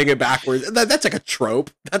maybe playing it backwards. That's like a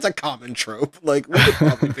trope. That's a common trope. Like, we could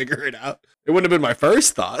probably figure it out. It wouldn't have been my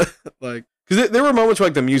first thought. Like, because there were moments where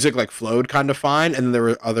like the music like flowed kind of fine, and then there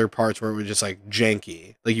were other parts where it was just like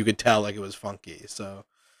janky. Like you could tell like it was funky. So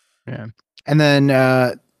yeah, and then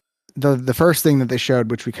the first thing that they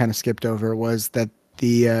showed, which we kind of skipped over, was that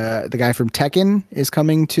the guy from Tekken is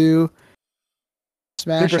coming to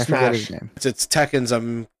Smash. Super I forget his Smash. name. it's Tekken's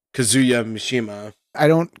Kazuya Mishima. I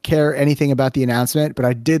don't care anything about the announcement, but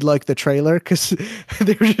I did like the trailer because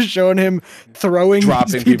they were just showing him throwing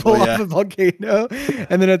Dropping these people people, off yeah. a volcano,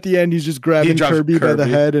 and then at the end he's just grabbing drops Kirby by the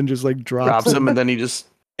Kirby. head and just like drops Drops him, and then he just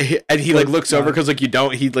And he like looks over because like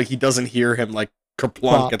he doesn't hear him like kerplunk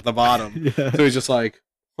Plop. at the bottom. Yeah, So he's just like,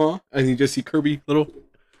 huh? And you just see Kirby little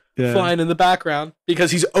yeah, flying in the background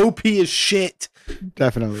because he's OP as shit.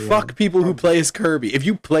 definitely. Fuck people who play as Kirby. If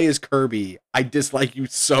you play as Kirby, I dislike you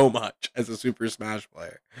so much as a Super Smash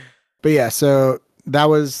player. But yeah, so that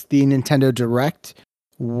was the Nintendo Direct.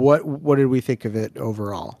 What did we think of it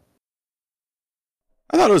overall?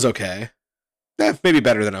 I thought it was okay. Maybe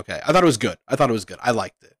better than okay. I thought it was good. I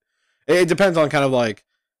liked it. It depends on kind of like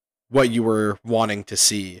what you were wanting to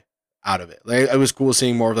see out of it. Like, it was cool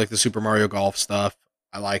seeing more of like the Super Mario Golf stuff.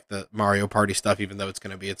 I like the Mario Party stuff, even though it's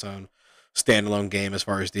going to be its own standalone game as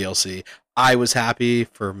far as DLC. I was happy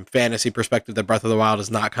from fantasy perspective that Breath of the Wild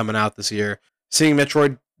is not coming out this year. Seeing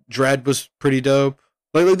Metroid Dread was pretty dope.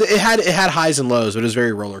 Like it had highs and lows, but it was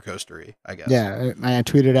very roller coastery, I guess. Yeah, I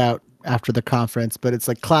tweeted out after the conference, but it's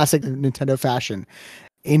like classic Nintendo fashion.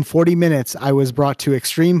 In 40 minutes, I was brought to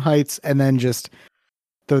extreme heights and then just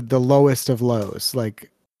the lowest of lows.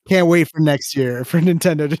 Like, can't wait for next year for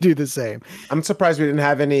Nintendo to do the same. I'm surprised we didn't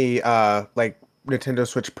have any like Nintendo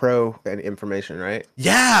Switch Pro information, right?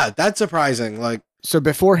 Yeah, that's surprising. Like, So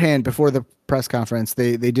beforehand, before the press conference,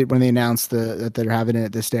 they did, when they announced that they're having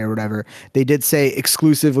it this day or whatever, they did say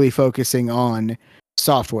exclusively focusing on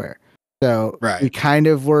software. So Right. we kind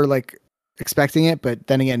of were like expecting it, but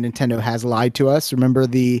then again, Nintendo has lied to us. Remember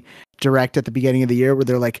the direct at the beginning of the year where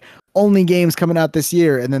they're like, only games coming out this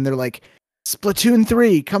year, and then they're like, Splatoon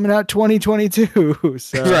 3 coming out 2022.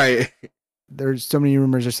 So right. there's so many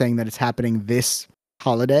rumors are saying that it's happening this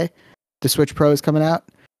holiday. The Switch Pro is coming out.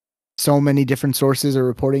 So many different sources are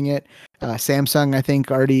reporting it. Samsung, I think,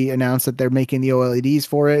 already announced that they're making the OLEDs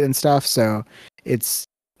for it and stuff. So it's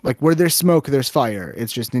like where there's smoke, there's fire.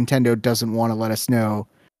 It's just Nintendo doesn't want to let us know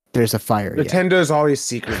there's a fire yet. Nintendo's always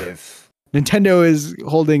secretive. Nintendo is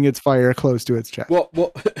holding its fire close to its chest. Well,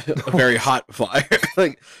 a very hot fire.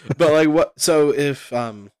 But like what? So if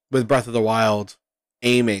with Breath of the Wild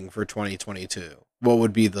aiming for 2022, what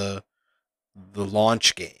would be the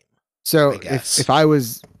launch game? So I guess. if I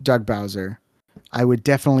was Doug Bowser, I would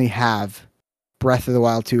definitely have Breath of the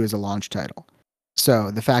Wild 2 as a launch title. So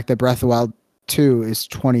the fact that Breath of the Wild 2 is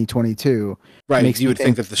 2022 Right, makes you me would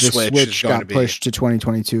think that the Switch is going got to be pushed to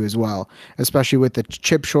 2022 as well, especially with the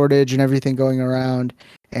chip shortage and everything going around.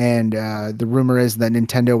 And the rumor is that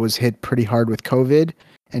Nintendo was hit pretty hard with COVID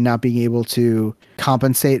and not being able to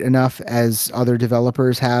compensate enough as other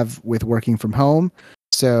developers have with working from home.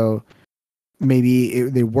 So maybe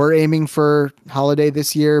they were aiming for holiday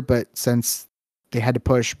this year, but since they had to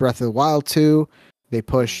push Breath of the Wild 2, they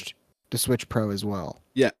pushed the Switch Pro as well.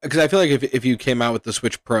 Yeah, because I feel like if you came out with the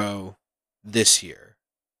Switch Pro this year,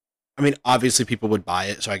 I mean, obviously people would buy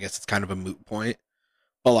it, so I guess it's kind of a moot point.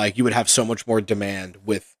 But like, you would have so much more demand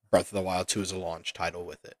with Breath of the Wild 2 as a launch title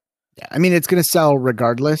with it. Yeah, I mean, it's going to sell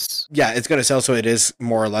regardless. Yeah, it's going to sell, so it is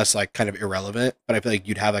more or less like kind of irrelevant. But I feel like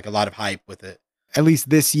you'd have like a lot of hype with it. At least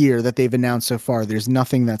this year that they've announced so far, there's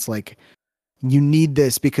nothing that's like, you need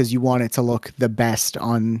this because you want it to look the best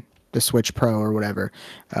on the Switch Pro or whatever.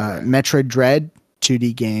 Metroid Dread,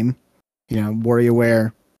 2D game. You know,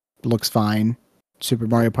 WarioWare looks fine. Super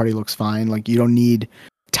Mario Party looks fine. Like, you don't need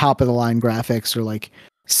top of the line graphics or like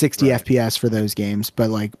 60 Right. FPS for those games. But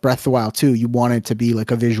like Breath of the Wild 2, you want it to be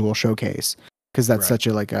like a visual showcase because that's Right.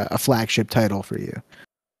 such a flagship title for you.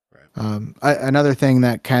 Right. Another thing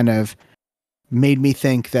that kind of made me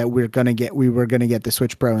think that we were gonna get the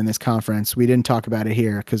Switch Pro in this conference. We didn't talk about it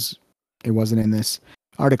here because it wasn't in this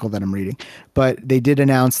article that I'm reading, but they did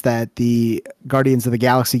announce that the Guardians of the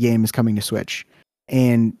Galaxy game is coming to Switch,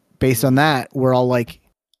 and based on that, we're all like,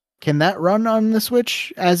 can that run on the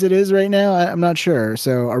Switch as it is right now? I'm not sure.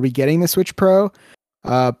 So are we getting the Switch Pro?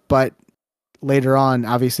 But later on,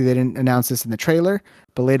 obviously they didn't announce this in the trailer,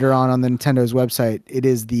 but later on the Nintendo's website, it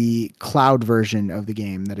is the cloud version of the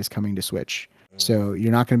game that is coming to Switch. So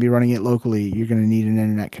you're not going to be running it locally. You're going to need an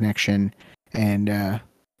internet connection and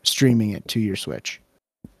streaming it to your Switch,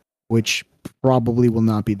 which probably will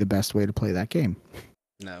not be the best way to play that game.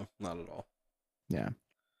 No, not at all. Yeah.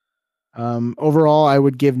 Overall, I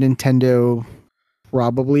would give Nintendo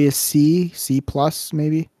probably a C plus,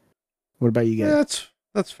 maybe. What about you Yeah, guys?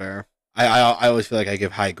 that's fair. I always feel like I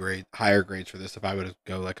give higher grades for this if I would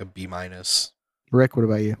go like a B minus. Rick, what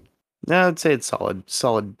about you? No, I'd say it's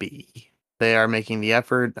solid B. They are making the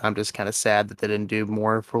effort. I'm just kind of sad that they didn't do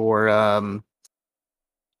more for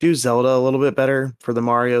do Zelda a little bit better for the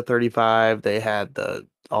Mario 35. They had the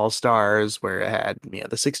All Stars where it had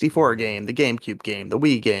the 64 game, the GameCube game, the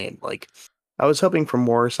Wii game. Like I was hoping for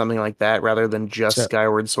more something like that rather than just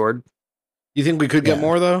Skyward Sword. You think we could get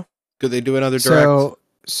more though? Could they do another direct?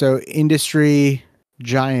 So industry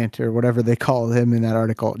giant or whatever they call him in that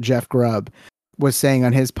article, Jeff Grubb, was saying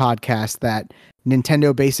on his podcast that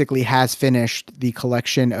Nintendo basically has finished the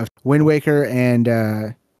collection of Wind Waker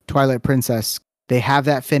and Twilight Princess. They have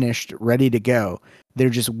that finished, ready to go. They're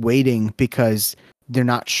just waiting because they're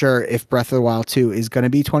not sure if Breath of the Wild 2 is going to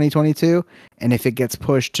be 2022, and if it gets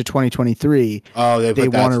pushed to 2023, they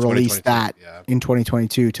want to release that in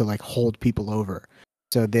 2022 to like hold people over.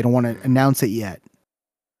 So they don't want to announce it yet.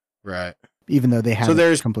 Right. Even though they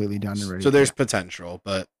haven't completely done it already. So there's potential,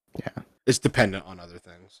 but it's dependent on other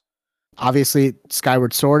things. Obviously,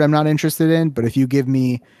 Skyward Sword I'm not interested in, but if you give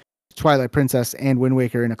me Twilight Princess and Wind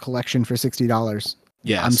Waker in a collection for $60,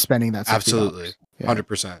 I'm spending that $60. Absolutely.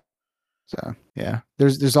 100%. So yeah,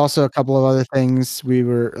 there's also a couple of other things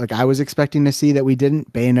I was expecting to see that we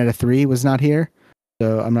didn't. Bayonetta 3 was not here,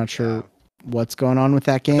 so I'm not sure what's going on with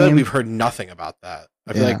that game. I feel like we've heard nothing about that.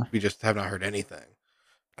 I feel like we just have not heard anything.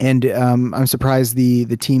 And I'm surprised the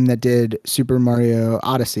team that did Super Mario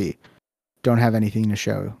Odyssey don't have anything to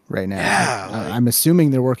show right now. Yeah, I'm assuming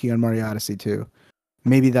they're working on Mario Odyssey too.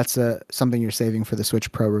 Maybe that's something you're saving for the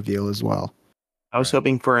Switch Pro reveal as well. I was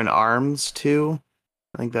hoping for an ARMS too.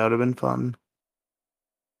 I think that would have been fun.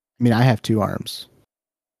 I mean, I have 2 arms.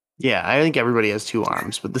 Yeah, I think everybody has 2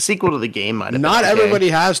 arms, but the sequel to the game might have Not been everybody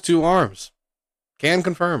has 2 arms. Can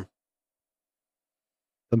confirm.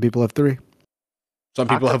 Some people have 3. Some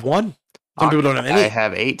people have 1. Some people don't have any. I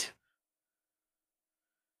have 8.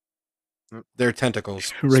 They're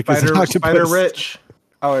tentacles. Spider Rich.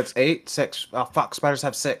 Oh, it's 8? 6. Oh, fuck. Spiders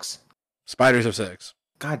have 6. Spiders have 6.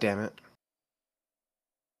 God damn it.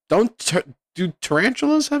 Do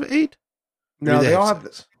tarantulas have 8? No, they all have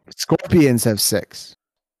this. Scorpions have 6.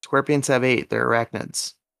 Scorpions have 8. They're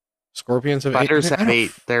arachnids. Scorpions have 8. Spiders have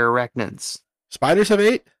 8. They're arachnids. Spiders have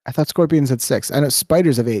 8? I thought scorpions had 6. I know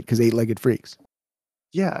spiders have 8 because 8-legged freaks.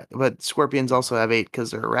 Yeah, but scorpions also have 8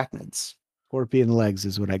 because they're arachnids. Scorpion legs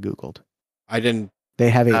is what I Googled. I didn't. They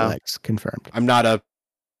have 8 legs, confirmed. I'm not a.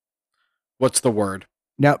 What's the word?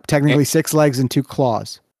 Nope, technically 6 legs and 2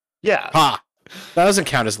 claws. Yeah. Ha! That doesn't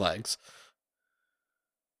count as legs.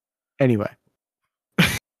 Anyway.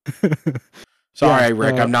 Sorry,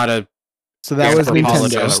 Rick. I'm not a. So that was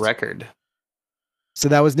Nintendo. On the record. So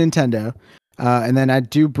that was Nintendo. And then I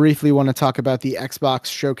do briefly want to talk about the Xbox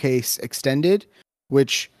Showcase Extended,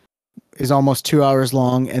 which is almost 2 hours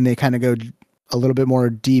long, and they kind of go a little bit more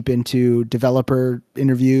deep into developer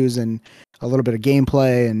interviews and a little bit of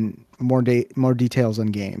gameplay and more details on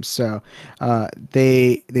games. So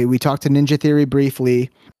we talked to Ninja Theory briefly,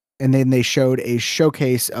 and then they showed a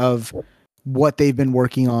showcase of what they've been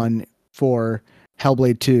working on for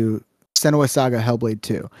Hellblade 2, Senua's Saga Hellblade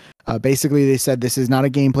 2. Basically, they said this is not a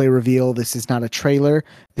gameplay reveal. This is not a trailer.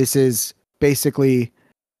 This is basically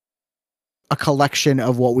a collection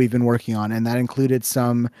of what we've been working on. And that included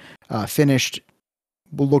some finished,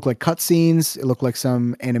 will look like cutscenes. It looked like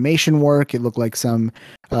some animation work. It looked like some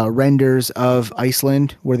renders of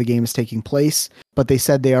Iceland where the game is taking place. But they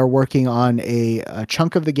said they are working on a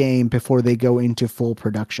chunk of the game before they go into full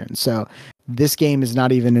production. So this game is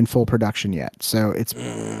not even in full production yet. So it's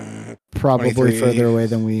probably further away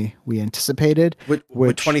than we anticipated.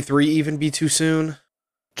 Would 23 even be too soon?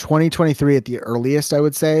 2023 at the earliest, I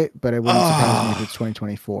would say, but it wouldn't surprise me if it's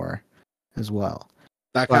 2024 as well.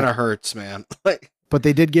 That kind of hurts, man. But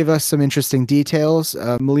they did give us some interesting details.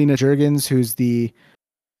 Melina Jurgens, who's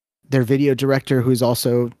their video director, who's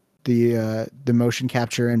also the motion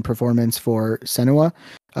capture and performance for Senua,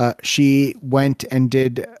 she went and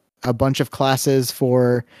did a bunch of classes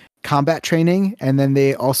for combat training, and then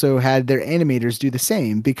they also had their animators do the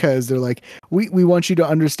same, because they're like, we want you to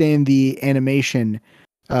understand the animation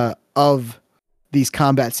of these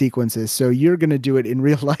combat sequences, so you're going to do it in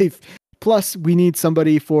real life. Plus, we need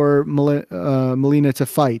somebody for Melina to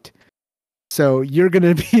fight. So you're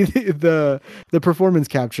going to be the performance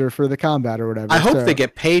capture for the combat or whatever. I hope they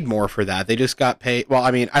get paid more for that. They just got paid. Well,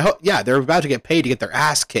 I mean, I hope, yeah, they're about to get paid to get their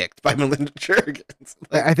ass kicked by Melina Jurgens.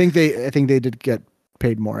 I think they did get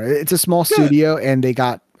paid more. It's a small studio, and they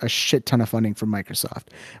got a shit ton of funding from Microsoft.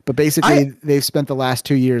 But basically, they've spent the last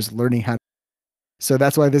 2 years learning how to. So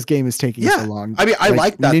that's why this game is taking so long. I mean, I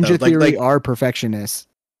like that. Ninja Theory are perfectionists.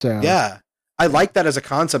 So yeah, I like that as a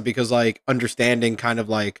concept, because like understanding kind of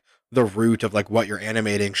like the root of like what you're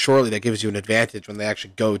animating, surely that gives you an advantage when they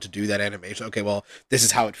actually go to do that animation. Okay, well, this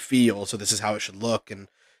is how it feels, so this is how it should look, and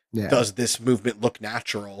does this movement look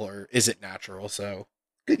natural, or is it natural? So,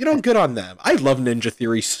 good on them. I love Ninja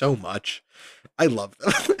Theory so much. I love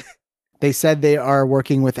them. They said they are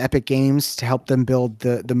working with Epic Games to help them build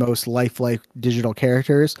the most lifelike digital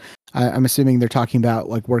characters. I'm assuming they're talking about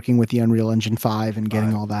like working with the Unreal Engine 5 and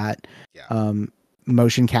getting all that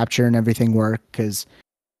motion capture and everything work, because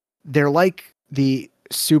they're like the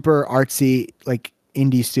super artsy like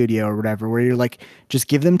indie studio or whatever, where you're like, just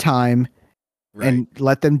give them time and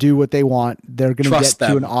let them do what they want. They're going to get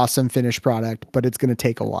to an awesome finished product, but it's going to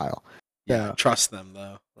take a while. Yeah, trust them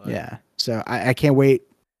though. Yeah, so I can't wait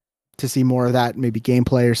to see more of that, maybe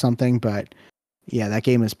gameplay or something, but yeah, that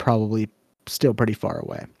game is probably still pretty far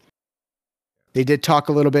away. They did talk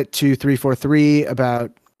a little bit to 343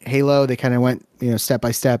 about Halo. They kind of went, step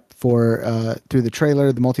by step through the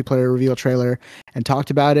trailer, the multiplayer reveal trailer, and talked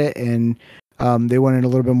about it. And they went in a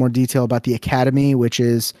little bit more detail about the Academy, which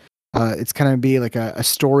is it's kind of be like a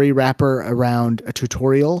story wrapper around a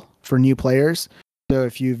tutorial for new players. So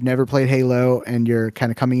if you've never played Halo and you're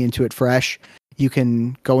kind of coming into it fresh, you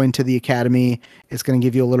can go into the Academy. It's going to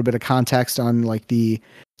give you a little bit of context on like the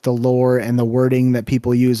lore and the wording that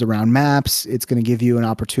people use around maps. It's going to give you an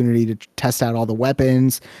opportunity to test out all the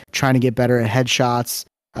weapons, trying to get better at headshots,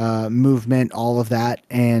 movement, all of that,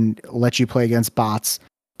 and let you play against bots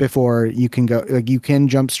before you can go. Like, you can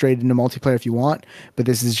jump straight into multiplayer if you want, but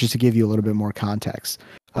this is just to give you a little bit more context.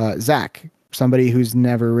 Zach, somebody who's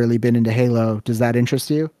never really been into Halo, does that interest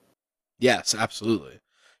you? Yes, absolutely.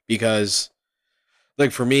 Because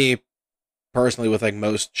like for me personally, with like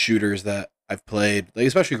most shooters that I've played, like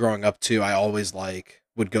especially growing up too, I always like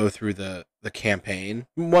would go through the campaign.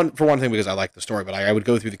 One thing, because I like the story, but I would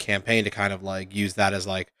go through the campaign to kind of like use that as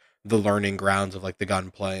like the learning grounds of like the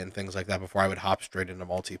gunplay and things like that before I would hop straight into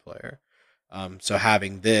multiplayer. So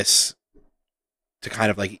having this to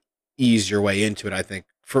kind of like ease your way into it, I think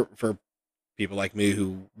for people like me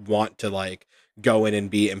who want to like go in and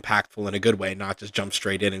be impactful in a good way, not just jump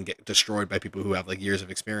straight in and get destroyed by people who have like years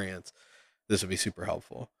of experience, this would be super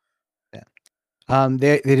helpful. Yeah.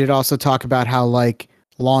 They did also talk about how like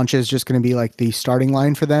launch is just going to be like the starting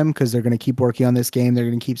line for them, because they're going to keep working on this game. They're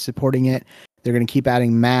going to keep supporting it. They're going to keep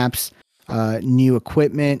adding maps, new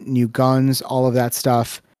equipment, new guns, all of that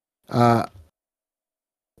stuff,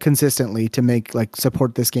 consistently to make like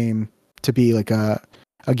support this game to be like a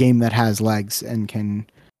game that has legs and can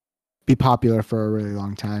be popular for a really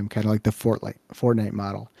long time, kind of like the Fortnite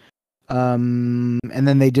model. And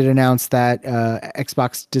then they did announce that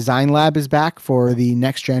Xbox Design Lab is back for the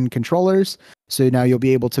next gen controllers. So now you'll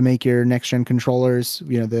be able to make your next gen controllers,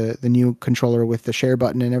 the new controller with the share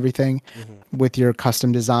button and everything, with your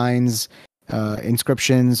custom designs,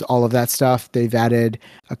 inscriptions, all of that stuff. They've added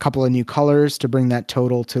a couple of new colors to bring that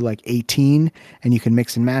total to like 18, and you can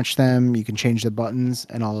mix and match them. You can change the buttons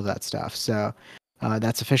and all of that stuff. So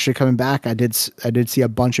that's officially coming back. I did see a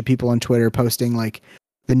bunch of people on Twitter posting like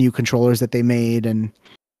the new controllers that they made and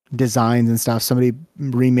designs and stuff. Somebody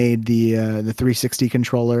remade the 360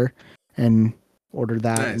 controller and ordered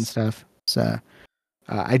that and stuff. So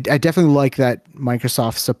I definitely like that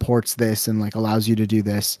Microsoft supports this and like allows you to do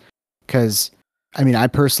this, because I mean, I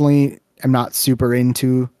personally am not super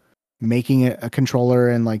into making a controller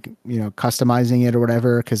and like customizing it or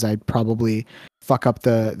whatever, because I'd probably fuck up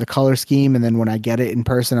the color scheme, and then when I get it in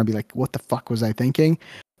person I'll be like, what the fuck was I thinking?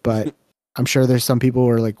 But I'm sure there's some people who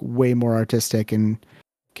are like way more artistic and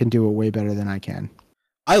can do it way better than I can.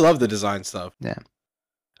 I love the design stuff. Yeah.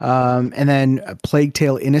 And then Plague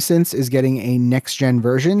Tale Innocence is getting a next-gen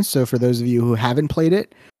version. So for those of you who haven't played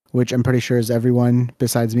it, which I'm pretty sure is everyone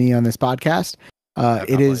besides me on this podcast,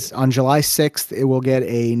 it is on July 6th. It will get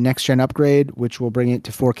a next-gen upgrade, which will bring it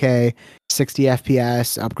to 4K, 60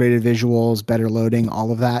 FPS, upgraded visuals, better loading,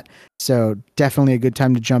 all of that. So definitely a good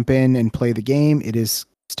time to jump in and play the game. It is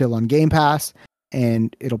still on Game Pass,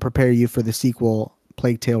 and it'll prepare you for the sequel,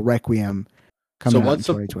 Plague Tale Requiem, coming out in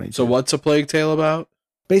 2022. So what's a Plague Tale about?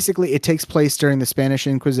 Basically, it takes place during the Spanish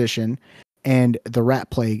Inquisition, and the rat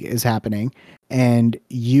plague is happening, and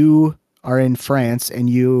you are in France, and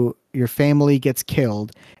your family gets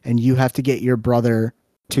killed, and you have to get your brother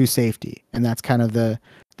to safety, and that's kind of the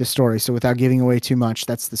story. So without giving away too much,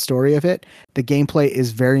 that's the story of it. The gameplay is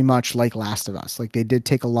very much like Last of Us. Like, they did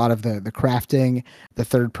take a lot of the crafting, the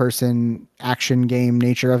third person action game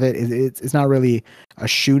nature of it. It's not really a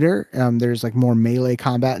shooter. There's like more melee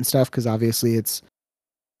combat and stuff, because obviously it's,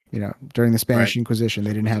 during the Spanish Inquisition,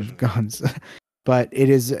 they didn't have guns. But it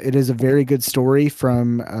is a very good story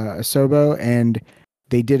from Asobo, and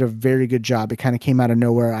they did a very good job. It kind of came out of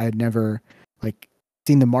nowhere. I had never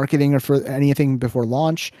seen the marketing or for anything before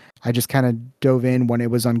launch. I just kind of dove in when it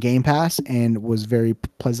was on Game Pass and was very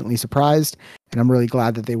pleasantly surprised. And I'm really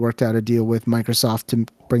glad that they worked out a deal with Microsoft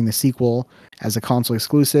to bring the sequel as a console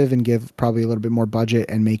exclusive and give probably a little bit more budget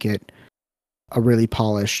and make it a really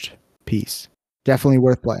polished piece. Definitely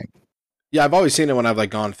worth playing. Yeah, I've always seen it when I've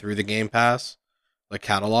gone through the Game Pass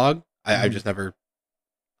catalog. I just never,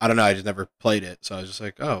 I don't know, I just never played it. So I was just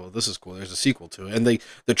like, oh, this is cool. There's a sequel to it. And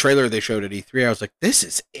the trailer they showed at E3, I was like, this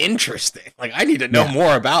is interesting. I need to know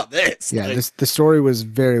more about this. Yeah, the story was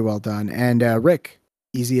very well done. And Rick,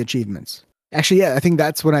 easy achievements. Actually, yeah, I think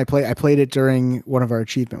that's when I played it during one of our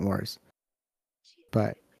achievement wars.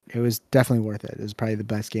 But it was definitely worth it. It was probably the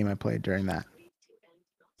best game I played during that.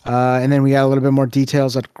 And then we got a little bit more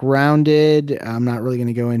details at Grounded. I'm not really going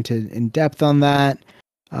to go in depth on that.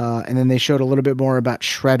 And then they showed a little bit more about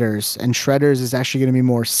Shredders, and Shredders is actually going to be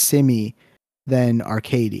more simmy than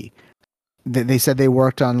arcadey. They said they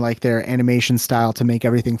worked on their animation style to make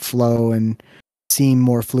everything flow and seem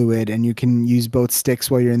more fluid, and you can use both sticks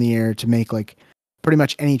while you're in the air to make pretty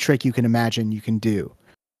much any trick you can imagine you can do.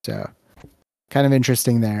 So kind of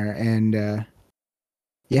interesting there. And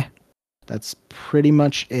yeah, that's pretty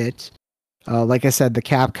much it. Like I said, the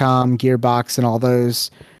Capcom, Gearbox, and all those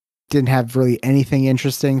didn't have really anything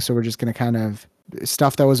interesting, so we're just going to kind of...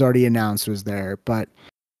 Stuff that was already announced was there. But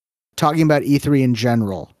talking about E3 in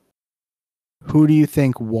general, who do you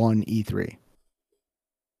think won E3? I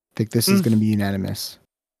think this is going to be unanimous.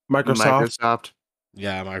 Microsoft.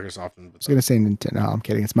 Yeah, Microsoft. I was going to say Nintendo. No, I'm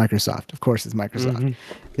kidding. It's Microsoft. Of course it's Microsoft.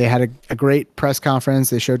 They had a great press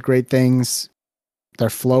conference. They showed great things. Their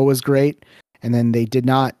flow was great. And then they did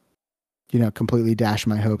not completely dash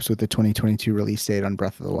my hopes with the 2022 release date on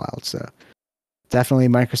Breath of the Wild. So definitely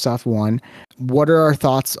Microsoft won. What are our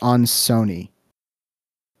thoughts on Sony?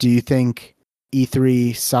 Do you think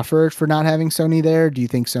E3 suffered for not having Sony there? Do you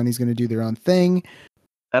think Sony's going to do their own thing?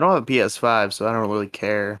 I don't have a PS5, so I don't really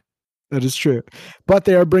care. That is true. But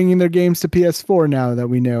they are bringing their games to PS4 now that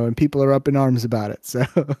we know, and people are up in arms about it. So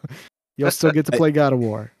you'll still get to play God of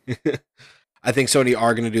War. I think Sony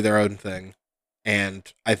are going to do their own thing.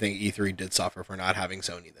 And I think E3 did suffer for not having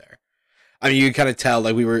Sony there. I mean, you can kind of tell,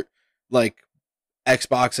 we were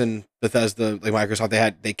Xbox and Bethesda,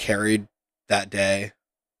 Microsoft, they carried that day,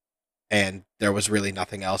 and there was really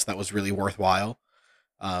nothing else that was really worthwhile.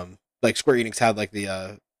 Square Enix had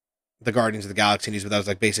the Guardians of the Galaxy news, but that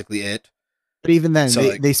was basically it. But even then,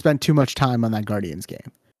 so, they spent too much time on that Guardians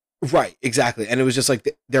game. Right, exactly. And it was just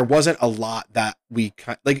there wasn't a lot that we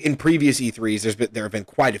in previous E3s. There have been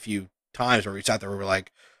quite a few times where we sat there, we were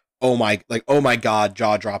oh my god,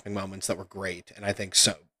 jaw-dropping moments that were great. And I think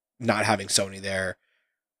so not having Sony there,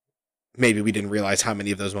 maybe we didn't realize how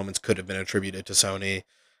many of those moments could have been attributed to Sony.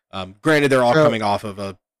 Granted, they're all coming off of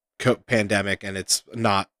a pandemic, and it's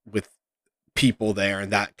not with people there,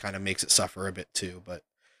 and that kind of makes it suffer a bit too. But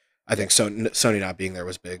I think Sony not being there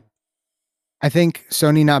was big. I think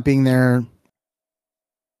Sony not being there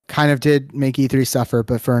kind of did make E3 suffer,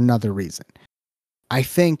 but for another reason. I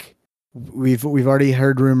think we've already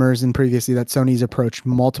heard rumors and previously that Sony's approached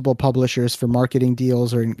multiple publishers for marketing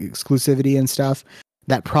deals or exclusivity and stuff.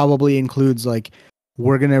 That probably includes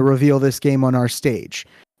we're going to reveal this game on our stage.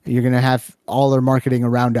 You're going to have all their marketing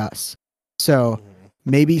around us. So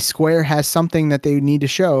maybe Square has something that they need to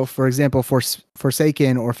show, for example, for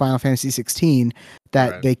Forsaken or Final Fantasy 16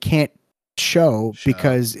 that they can't show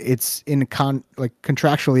because it's in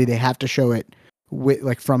contractually they have to show it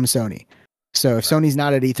with from Sony. So if Sony's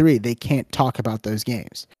not at E3, they can't talk about those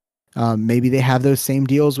games. Maybe they have those same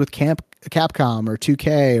deals with Capcom or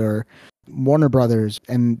 2K or Warner Brothers,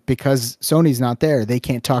 and because Sony's not there, they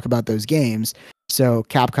can't talk about those games. So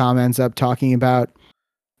Capcom ends up talking about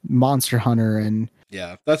Monster Hunter and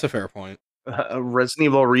Yeah, that's a fair point. Resident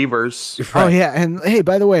Evil Reverse. Oh yeah, and hey,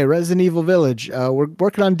 by the way, Resident Evil Village, we're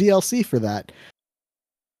working on DLC for that.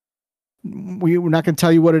 We're not going to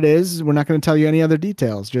tell you what it is. We're not going to tell you any other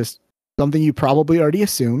details. Just something you probably already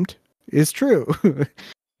assumed is true.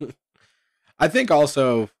 I think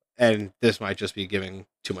also, and this might just be giving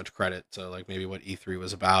too much credit to like maybe what E3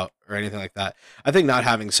 was about or anything like that. I think not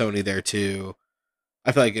having Sony there too,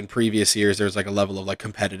 I feel like in previous years there's like a level of like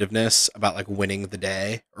competitiveness about like winning the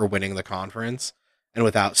day or winning the conference. And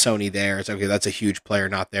without Sony there, it's okay, that's a huge player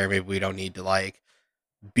not there. Maybe we don't need to like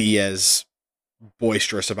be as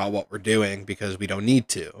boisterous about what we're doing because we don't need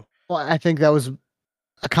to. Well, I think that was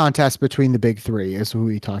a contest between the big three, is who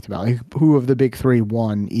we talked about. Like, who of the big three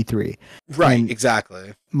won E3? Right, And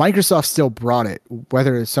exactly. Microsoft still brought it,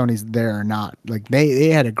 whether Sony's there or not. Like they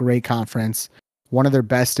had a great conference, one of their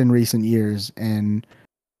best in recent years, and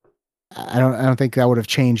I don't think that would have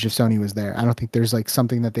changed if Sony was there. I don't think there's like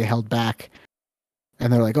something that they held back,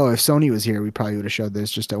 and they're like, oh, if Sony was here, we probably would have showed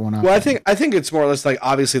this just at one up. Well, I think it's more or less like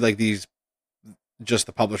obviously like these, just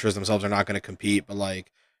the publishers themselves are not going to compete, but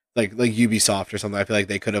like Ubisoft or something, I feel like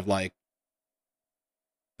they could have like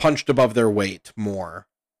punched above their weight more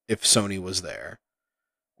if Sony was there,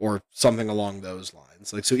 or something along those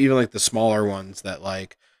lines. Like, so even like the smaller ones that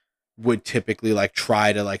like would typically like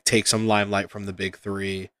try to like take some limelight from the big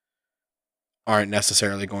three aren't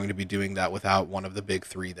necessarily going to be doing that without one of the big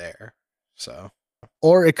three there. So,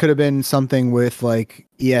 or it could have been something with like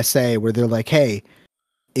ESA where they're like, hey,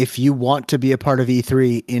 if you want to be a part of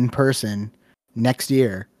E3 in person next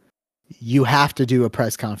year, you have to do a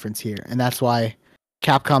press conference here. And that's why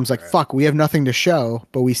Capcom's like, fuck, we have nothing to show,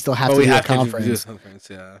 but we still have to do a conference.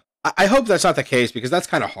 Yeah. I hope that's not the case, because that's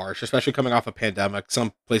kind of harsh, especially coming off a pandemic.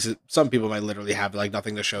 Some people might literally have like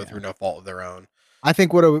nothing to show through no fault of their own. I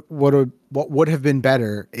think what would have been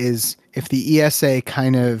better is if the ESA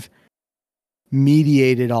kind of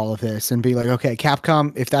mediated all of this and be like, okay,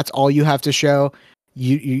 Capcom, if that's all you have to show,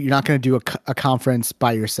 you're not going to do a conference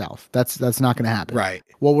by yourself. That's not going to happen. Right.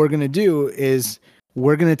 What we're going to do is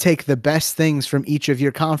we're going to take the best things from each of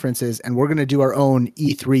your conferences and we're going to do our own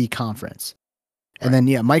E3 conference. And then,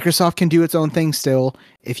 yeah, Microsoft can do its own thing still.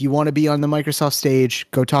 If you want to be on the Microsoft stage,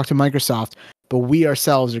 go talk to Microsoft. But we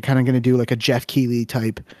ourselves are kind of going to do like a Jeff Keighley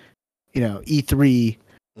type, E3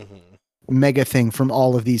 mega thing from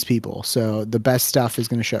all of these people. So the best stuff is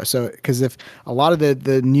going to show. So, because if a lot of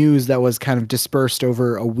the news that was kind of dispersed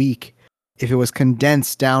over a week, if it was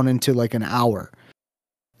condensed down into like an hour,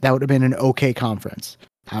 that would have been an okay conference.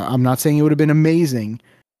 I'm not saying it would have been amazing,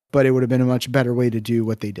 but it would have been a much better way to do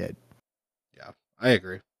what they did. I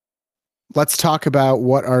agree. Let's talk about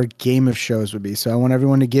what our game of shows would be. So I want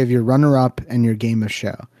everyone to give your runner-up and your game of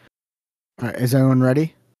show. All right, is everyone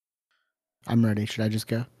ready? I'm ready. Should I just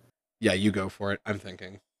go? Yeah, you go for it. I'm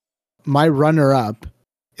thinking. My runner-up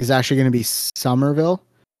is actually going to be Somerville.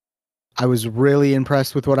 I was really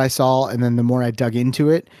impressed with what I saw, and then the more I dug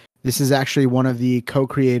into it, this is actually one of the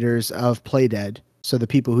co-creators of Playdead, so the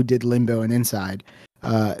people who did Limbo and Inside.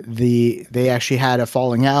 They actually had a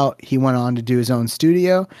falling out. He went on to do his own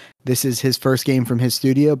studio. This is his first game from his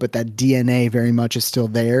studio, but that DNA very much is still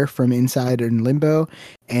there from Inside and Limbo,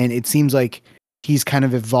 and it seems like he's kind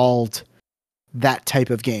of evolved that type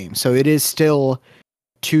of game. So it is still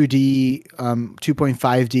 2D,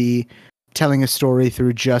 2.5D, telling a story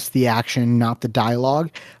through just the action, not the dialogue,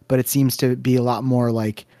 but it seems to be a lot more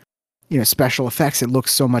like, special effects. It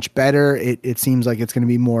looks so much better. It seems like it's going to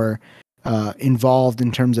be more involved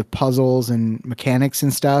in terms of puzzles and mechanics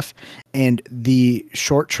and stuff. And the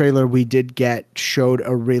short trailer we did get showed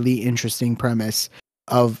a really interesting premise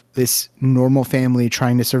of this normal family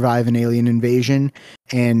trying to survive an alien invasion.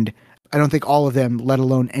 And I don't think all of them, let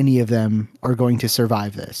alone any of them, are going to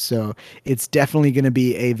survive this. So it's definitely going to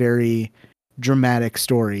be a very dramatic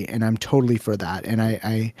story, and I'm totally for that. And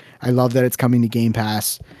I love that it's coming to Game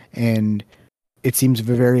Pass, and it seems a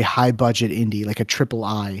very high budget indie, like a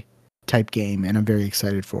AAA type game, and I'm very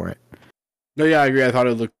excited for it. No, yeah, I agree. I thought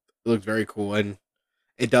it looked very cool, and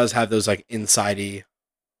it does have those like inside-y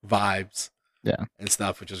vibes, and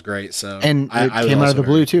stuff, which is great. So, and it came out of the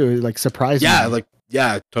blue too, like surprised me.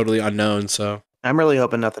 Totally unknown. So I'm really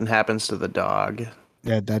hoping nothing happens to the dog.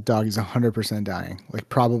 Yeah, that dog is 100% dying, like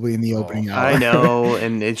probably in the opening hour. I know,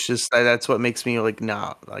 and it's just that's what makes me like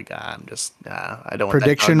no, like I'm just I don't.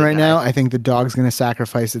 Prediction right now, I think the dog's going to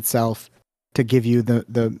sacrifice itself to give you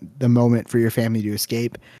the moment for your family to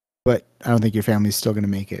escape. but I don't think your family's still going to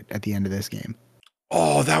make it at the end of this game.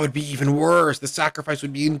 Oh, that would be even worse. The sacrifice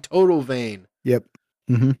would be in total vain. Yep.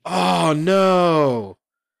 Mm-hmm. Oh no.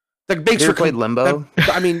 That makes for played Limbo.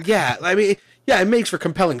 It makes for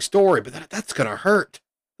compelling story, but that's gonna hurt.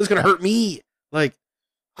 That's gonna hurt me. Like,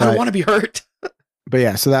 I don't want to be hurt. But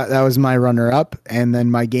yeah, so that was my runner up, and then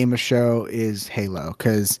my game of show is Halo,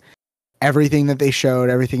 because everything that they showed,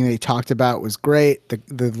 everything they talked about was great.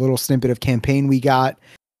 The little snippet of campaign we got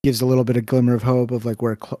gives a little bit of glimmer of hope of like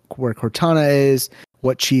where Cortana is,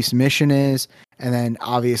 what Chief's mission is, and then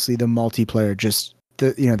obviously the multiplayer, just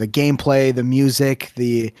the gameplay, the music,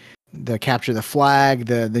 the capture the flag,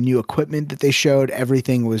 the new equipment that they showed,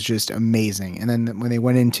 everything was just amazing. And then when they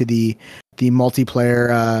went into the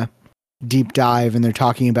multiplayer deep dive, and they're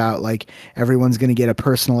talking about like everyone's going to get a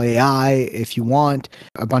personal AI if you want,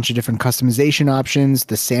 a bunch of different customization options.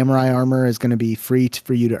 The samurai armor is going to be free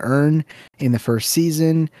for you to earn in the first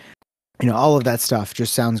season. All of that stuff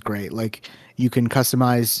just sounds great. Like, you can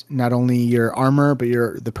customize not only your armor, but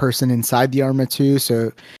the person inside the armor too.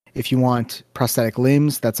 So if you want prosthetic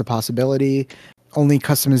limbs, that's a possibility. Only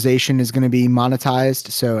customization is going to be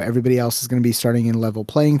monetized, so everybody else is going to be starting in level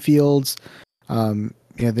playing fields.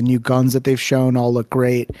 The new guns that they've shown all look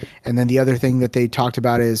great. And then the other thing that they talked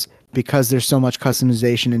about is, because there's so much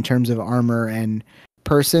customization in terms of armor and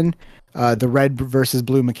person, the red versus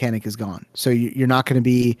blue mechanic is gone. So you're not going to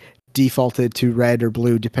be defaulted to red or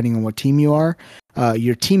blue depending on what team you are.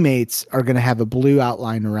 Your teammates are going to have a blue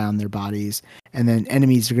outline around their bodies, and then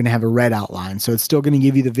enemies are going to have a red outline. So it's still going to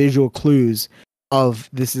give you the visual clues of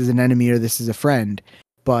this is an enemy or this is a friend,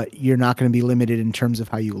 but you're not going to be limited in terms of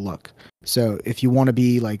how you look. So if you want to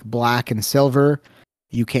be like black and silver,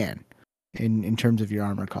 you can in terms of your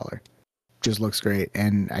armor color. Just looks great,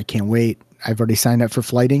 and I can't wait. I've already signed up for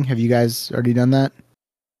flighting. Have you guys already done that?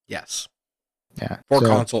 Yes. Yeah. For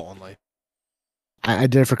console only. I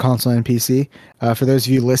did it for console and PC. For those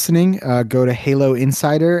of you listening, go to Halo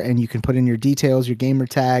Insider, and you can put in your details, your gamer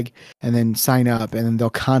tag, and then sign up, and then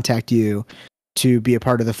they'll contact you to be a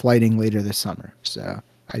part of the flighting later this summer. So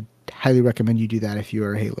I highly recommend you do that if you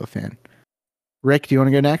are a Halo fan. Rick, do you want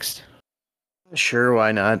to go next? Sure,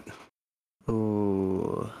 why not?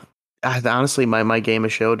 Ooh. Honestly, my game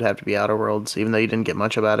of show would have to be Outer Worlds, even though you didn't get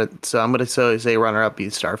much about it. So I'm going to say runner-up be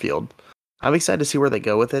Starfield. I'm excited to see where they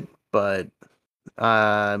go with it, but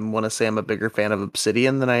I want to say I'm a bigger fan of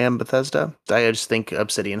Obsidian than I am Bethesda. I just think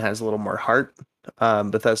Obsidian has a little more heart.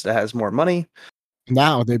 Bethesda has more money.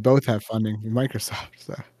 Now they both have funding from Microsoft.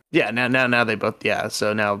 So yeah, now they both, yeah.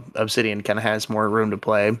 So now Obsidian kind of has more room to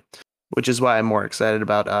play, which is why I'm more excited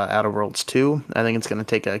about Outer Worlds 2. I think it's going to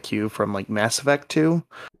take a cue from like Mass Effect 2,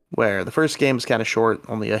 where the first game is kind of short,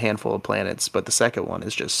 only a handful of planets, but the second one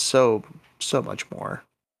is just so much more.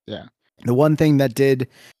 Yeah. The one thing that did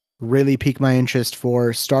really pique my interest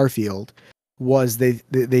for Starfield was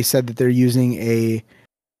they said that they're using a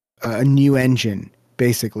new engine,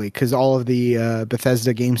 basically, because all of the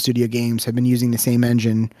Bethesda Game Studio games have been using the same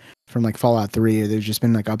engine from like Fallout 3. They've just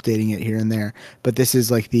been like updating it here and there, but this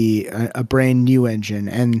is like a brand new engine,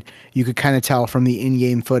 and you could kind of tell from the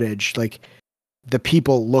in-game footage, like the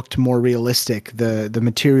people looked more realistic, the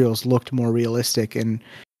materials looked more realistic, and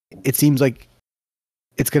it seems like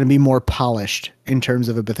it's going to be more polished in terms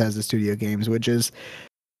of a Bethesda Studio games, which is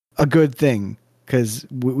a good thing, because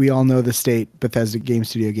we all know the state Bethesda Game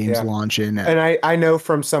Studio games launch in. And I know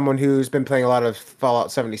from someone who's been playing a lot of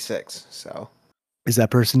Fallout 76. So is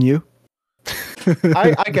that person you?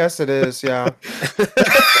 I guess it is, yeah.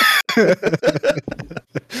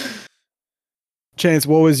 Chance,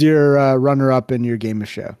 what was your runner-up in your game of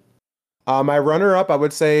show? My runner-up, I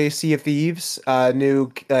would say Sea of Thieves,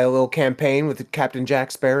 new little campaign with Captain Jack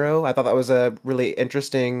Sparrow. I thought that was a really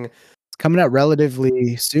interesting. It's coming out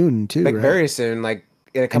relatively soon too, like right? very soon, like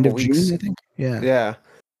in a couple weeks. June, I think. Yeah. Yeah.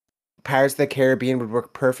 Pirates of the Caribbean would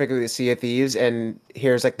work perfectly with Sea of Thieves, and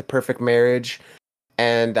here's like the perfect marriage.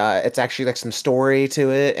 And it's actually like some story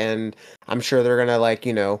to it, and I'm sure they're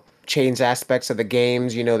gonna change aspects of the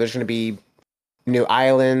games. There's gonna be new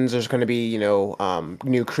islands, there's going to be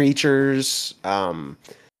new creatures,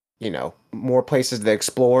 more places to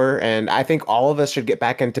explore, and I think all of us should get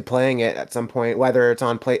back into playing it at some point, whether it's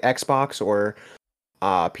on Xbox or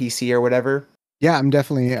PC or whatever. Yeah, I'm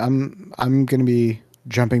going to be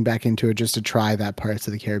jumping back into it just to try that Pirates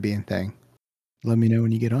of the Caribbean thing. Let me know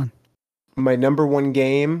when you get on. My number one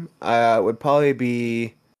game would probably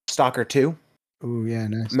be Stalker 2. Oh yeah,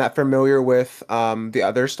 nice. I'm not familiar with the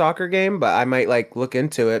other Stalker game, but I might look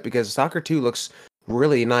into it because Stalker 2 looks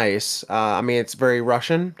really nice. I mean, it's very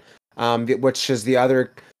Russian, which is the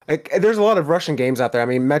other. There's a lot of Russian games out there. I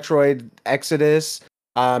mean, Metroid Exodus,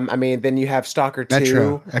 I mean, then you have Stalker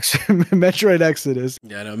 2. Metroid Exodus.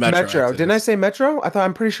 Yeah, no, Metro. Didn't I say Metro?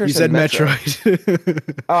 I'm pretty sure You I said said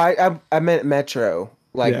Metroid. Oh, I meant Metro,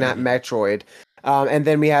 like not Metroid. And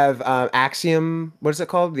then we have Axiom. What is it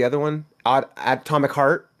called? The other one, Atomic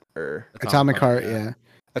Heart or Atomic Heart. Yeah.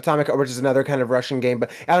 Atomic Heart, which is another kind of Russian game.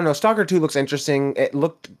 But I don't know. Stalker 2 looks interesting. It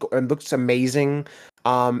looks amazing.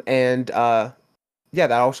 Yeah,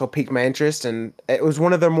 that also piqued my interest, and it was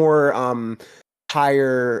one of the more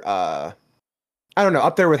higher. I don't know,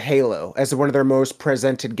 up there with Halo as one of their most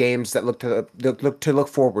presented games that look to look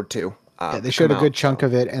forward to. Yeah, they showed a good chunk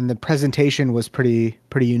of it, and the presentation was pretty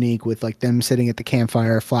unique with like them sitting at the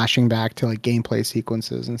campfire, flashing back to like gameplay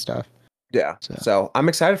sequences and stuff. Yeah, so I'm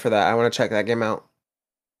excited for that. I want to check that game out.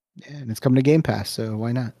 Yeah, and it's coming to Game Pass, so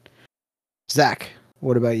why not? Zach,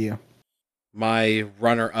 what about you? My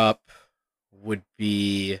runner-up would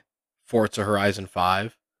be Forza Horizon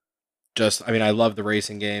 5. I love the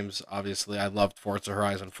racing games, obviously. I loved Forza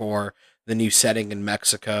Horizon 4. The new setting in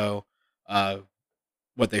Mexico,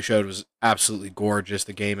 what they showed was absolutely gorgeous.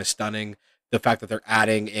 The game is stunning. The fact that they're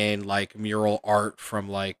adding in like mural art from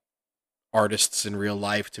like artists in real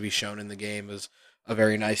life to be shown in the game is a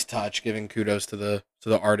very nice touch, giving kudos to the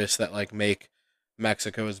artists that like make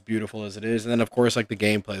Mexico as beautiful as it is. And then of course like the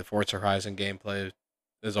gameplay, the Forza Horizon gameplay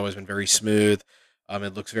has always been very smooth.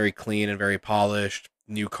 It looks very clean and very polished.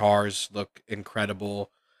 New cars look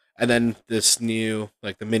incredible. And then this new,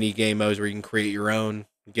 like the mini game modes where you can create your own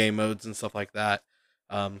game modes and stuff like that.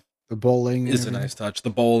 The bowling is a nice touch.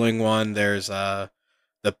 The bowling one, there's the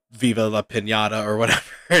Viva La Pinata or whatever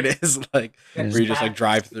it is, like where you just like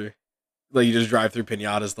drive through, like you just drive through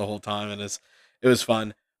pinatas the whole time, and it was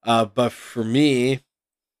fun. But for me,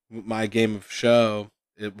 my game of show,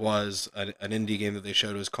 it was an indie game that they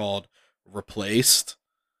showed. It was called Replaced.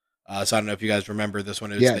 So I don't know if you guys remember this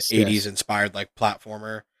one. It was the 80s inspired like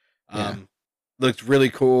platformer. Looked really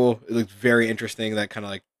cool. It looked very interesting. That kind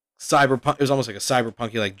of like cyberpunk. It was almost like a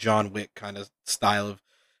cyberpunky like John Wick kind of style of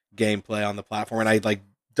gameplay on the platform. And I like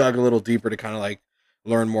dug a little deeper to kind of like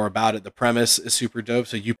learn more about it. The premise is super dope.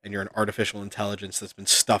 So you're an artificial intelligence that's been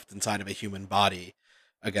stuffed inside of a human body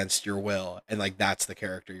against your will, and like that's the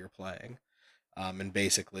character you're playing. And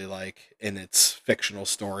basically like in its fictional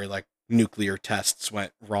story, like nuclear tests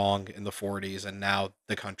went wrong in the 40s, and now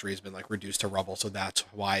the country has been like reduced to rubble, so that's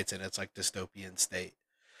why it's in its like dystopian state.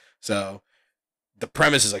 So the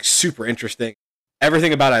premise is like super interesting.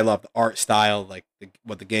 Everything about it, I love the art style, like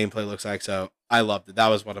what the gameplay looks like. So I loved it. That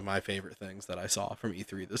was one of my favorite things that I saw from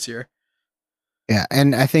E3 this year. Yeah,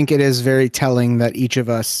 and I think it is very telling that each of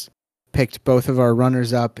us picked both of our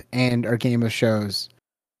runners up and our game of shows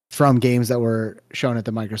from games that were shown at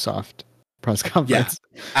the Microsoft press conference.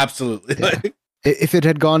 Yeah, absolutely. Yeah. If it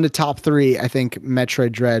had gone to top 3, I think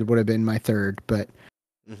Metroid Dread would have been my third, but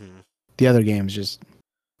the other games just,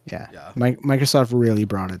 Microsoft really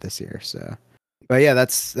brought it this year. So, but yeah,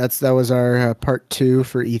 that was our part 2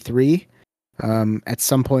 for E3. At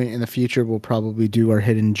some point in the future, we'll probably do our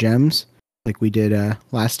hidden gems like we did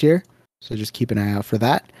last year. So just keep an eye out for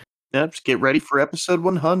that. Yeah, just get ready for episode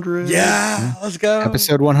 100. Yeah, let's go.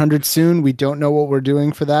 Episode 100 soon. We don't know what we're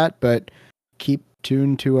doing for that, but keep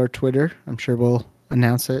tuned to our Twitter. I'm sure we'll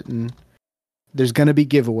announce it, and there's going to be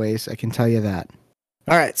giveaways. I can tell you that.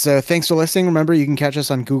 All right. So thanks for listening. Remember, you can catch us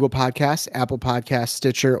on Google Podcasts, Apple Podcasts,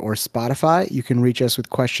 Stitcher, or Spotify. You can reach us with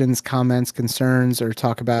questions, comments, concerns, or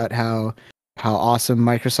talk about how awesome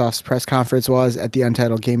Microsoft's press conference was at the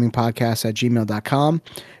Untitled Gaming Podcast at gmail.com.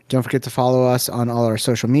 Don't forget to follow us on all our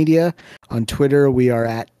social media. On Twitter, we are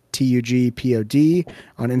at TUGPOD.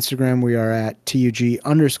 On Instagram, we are at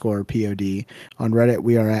TUG_POD. On Reddit,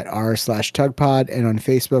 we are at r/Tugpod. And on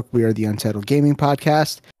Facebook, we are the Untitled Gaming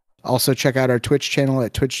Podcast. Also, check out our Twitch channel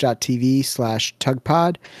at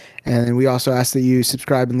twitch.tv/Tugpod. And we also ask that you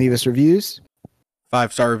subscribe and leave us reviews.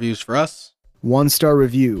 5-star reviews for us. 1-star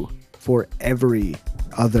review for every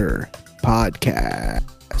other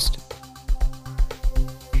podcast.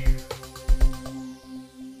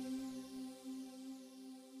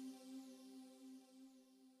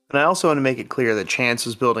 And I also want to make it clear that Chance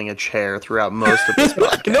was building a chair throughout most of this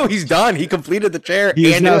podcast. No, he's done. He completed the chair.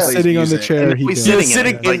 He is now sitting on the chair. He's sitting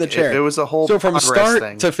in the chair. It was a whole. So from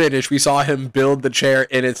start to finish, we saw him build the chair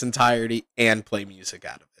in its entirety and play music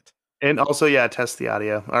out of it. And also, test the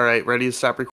audio. All right, ready to stop recording?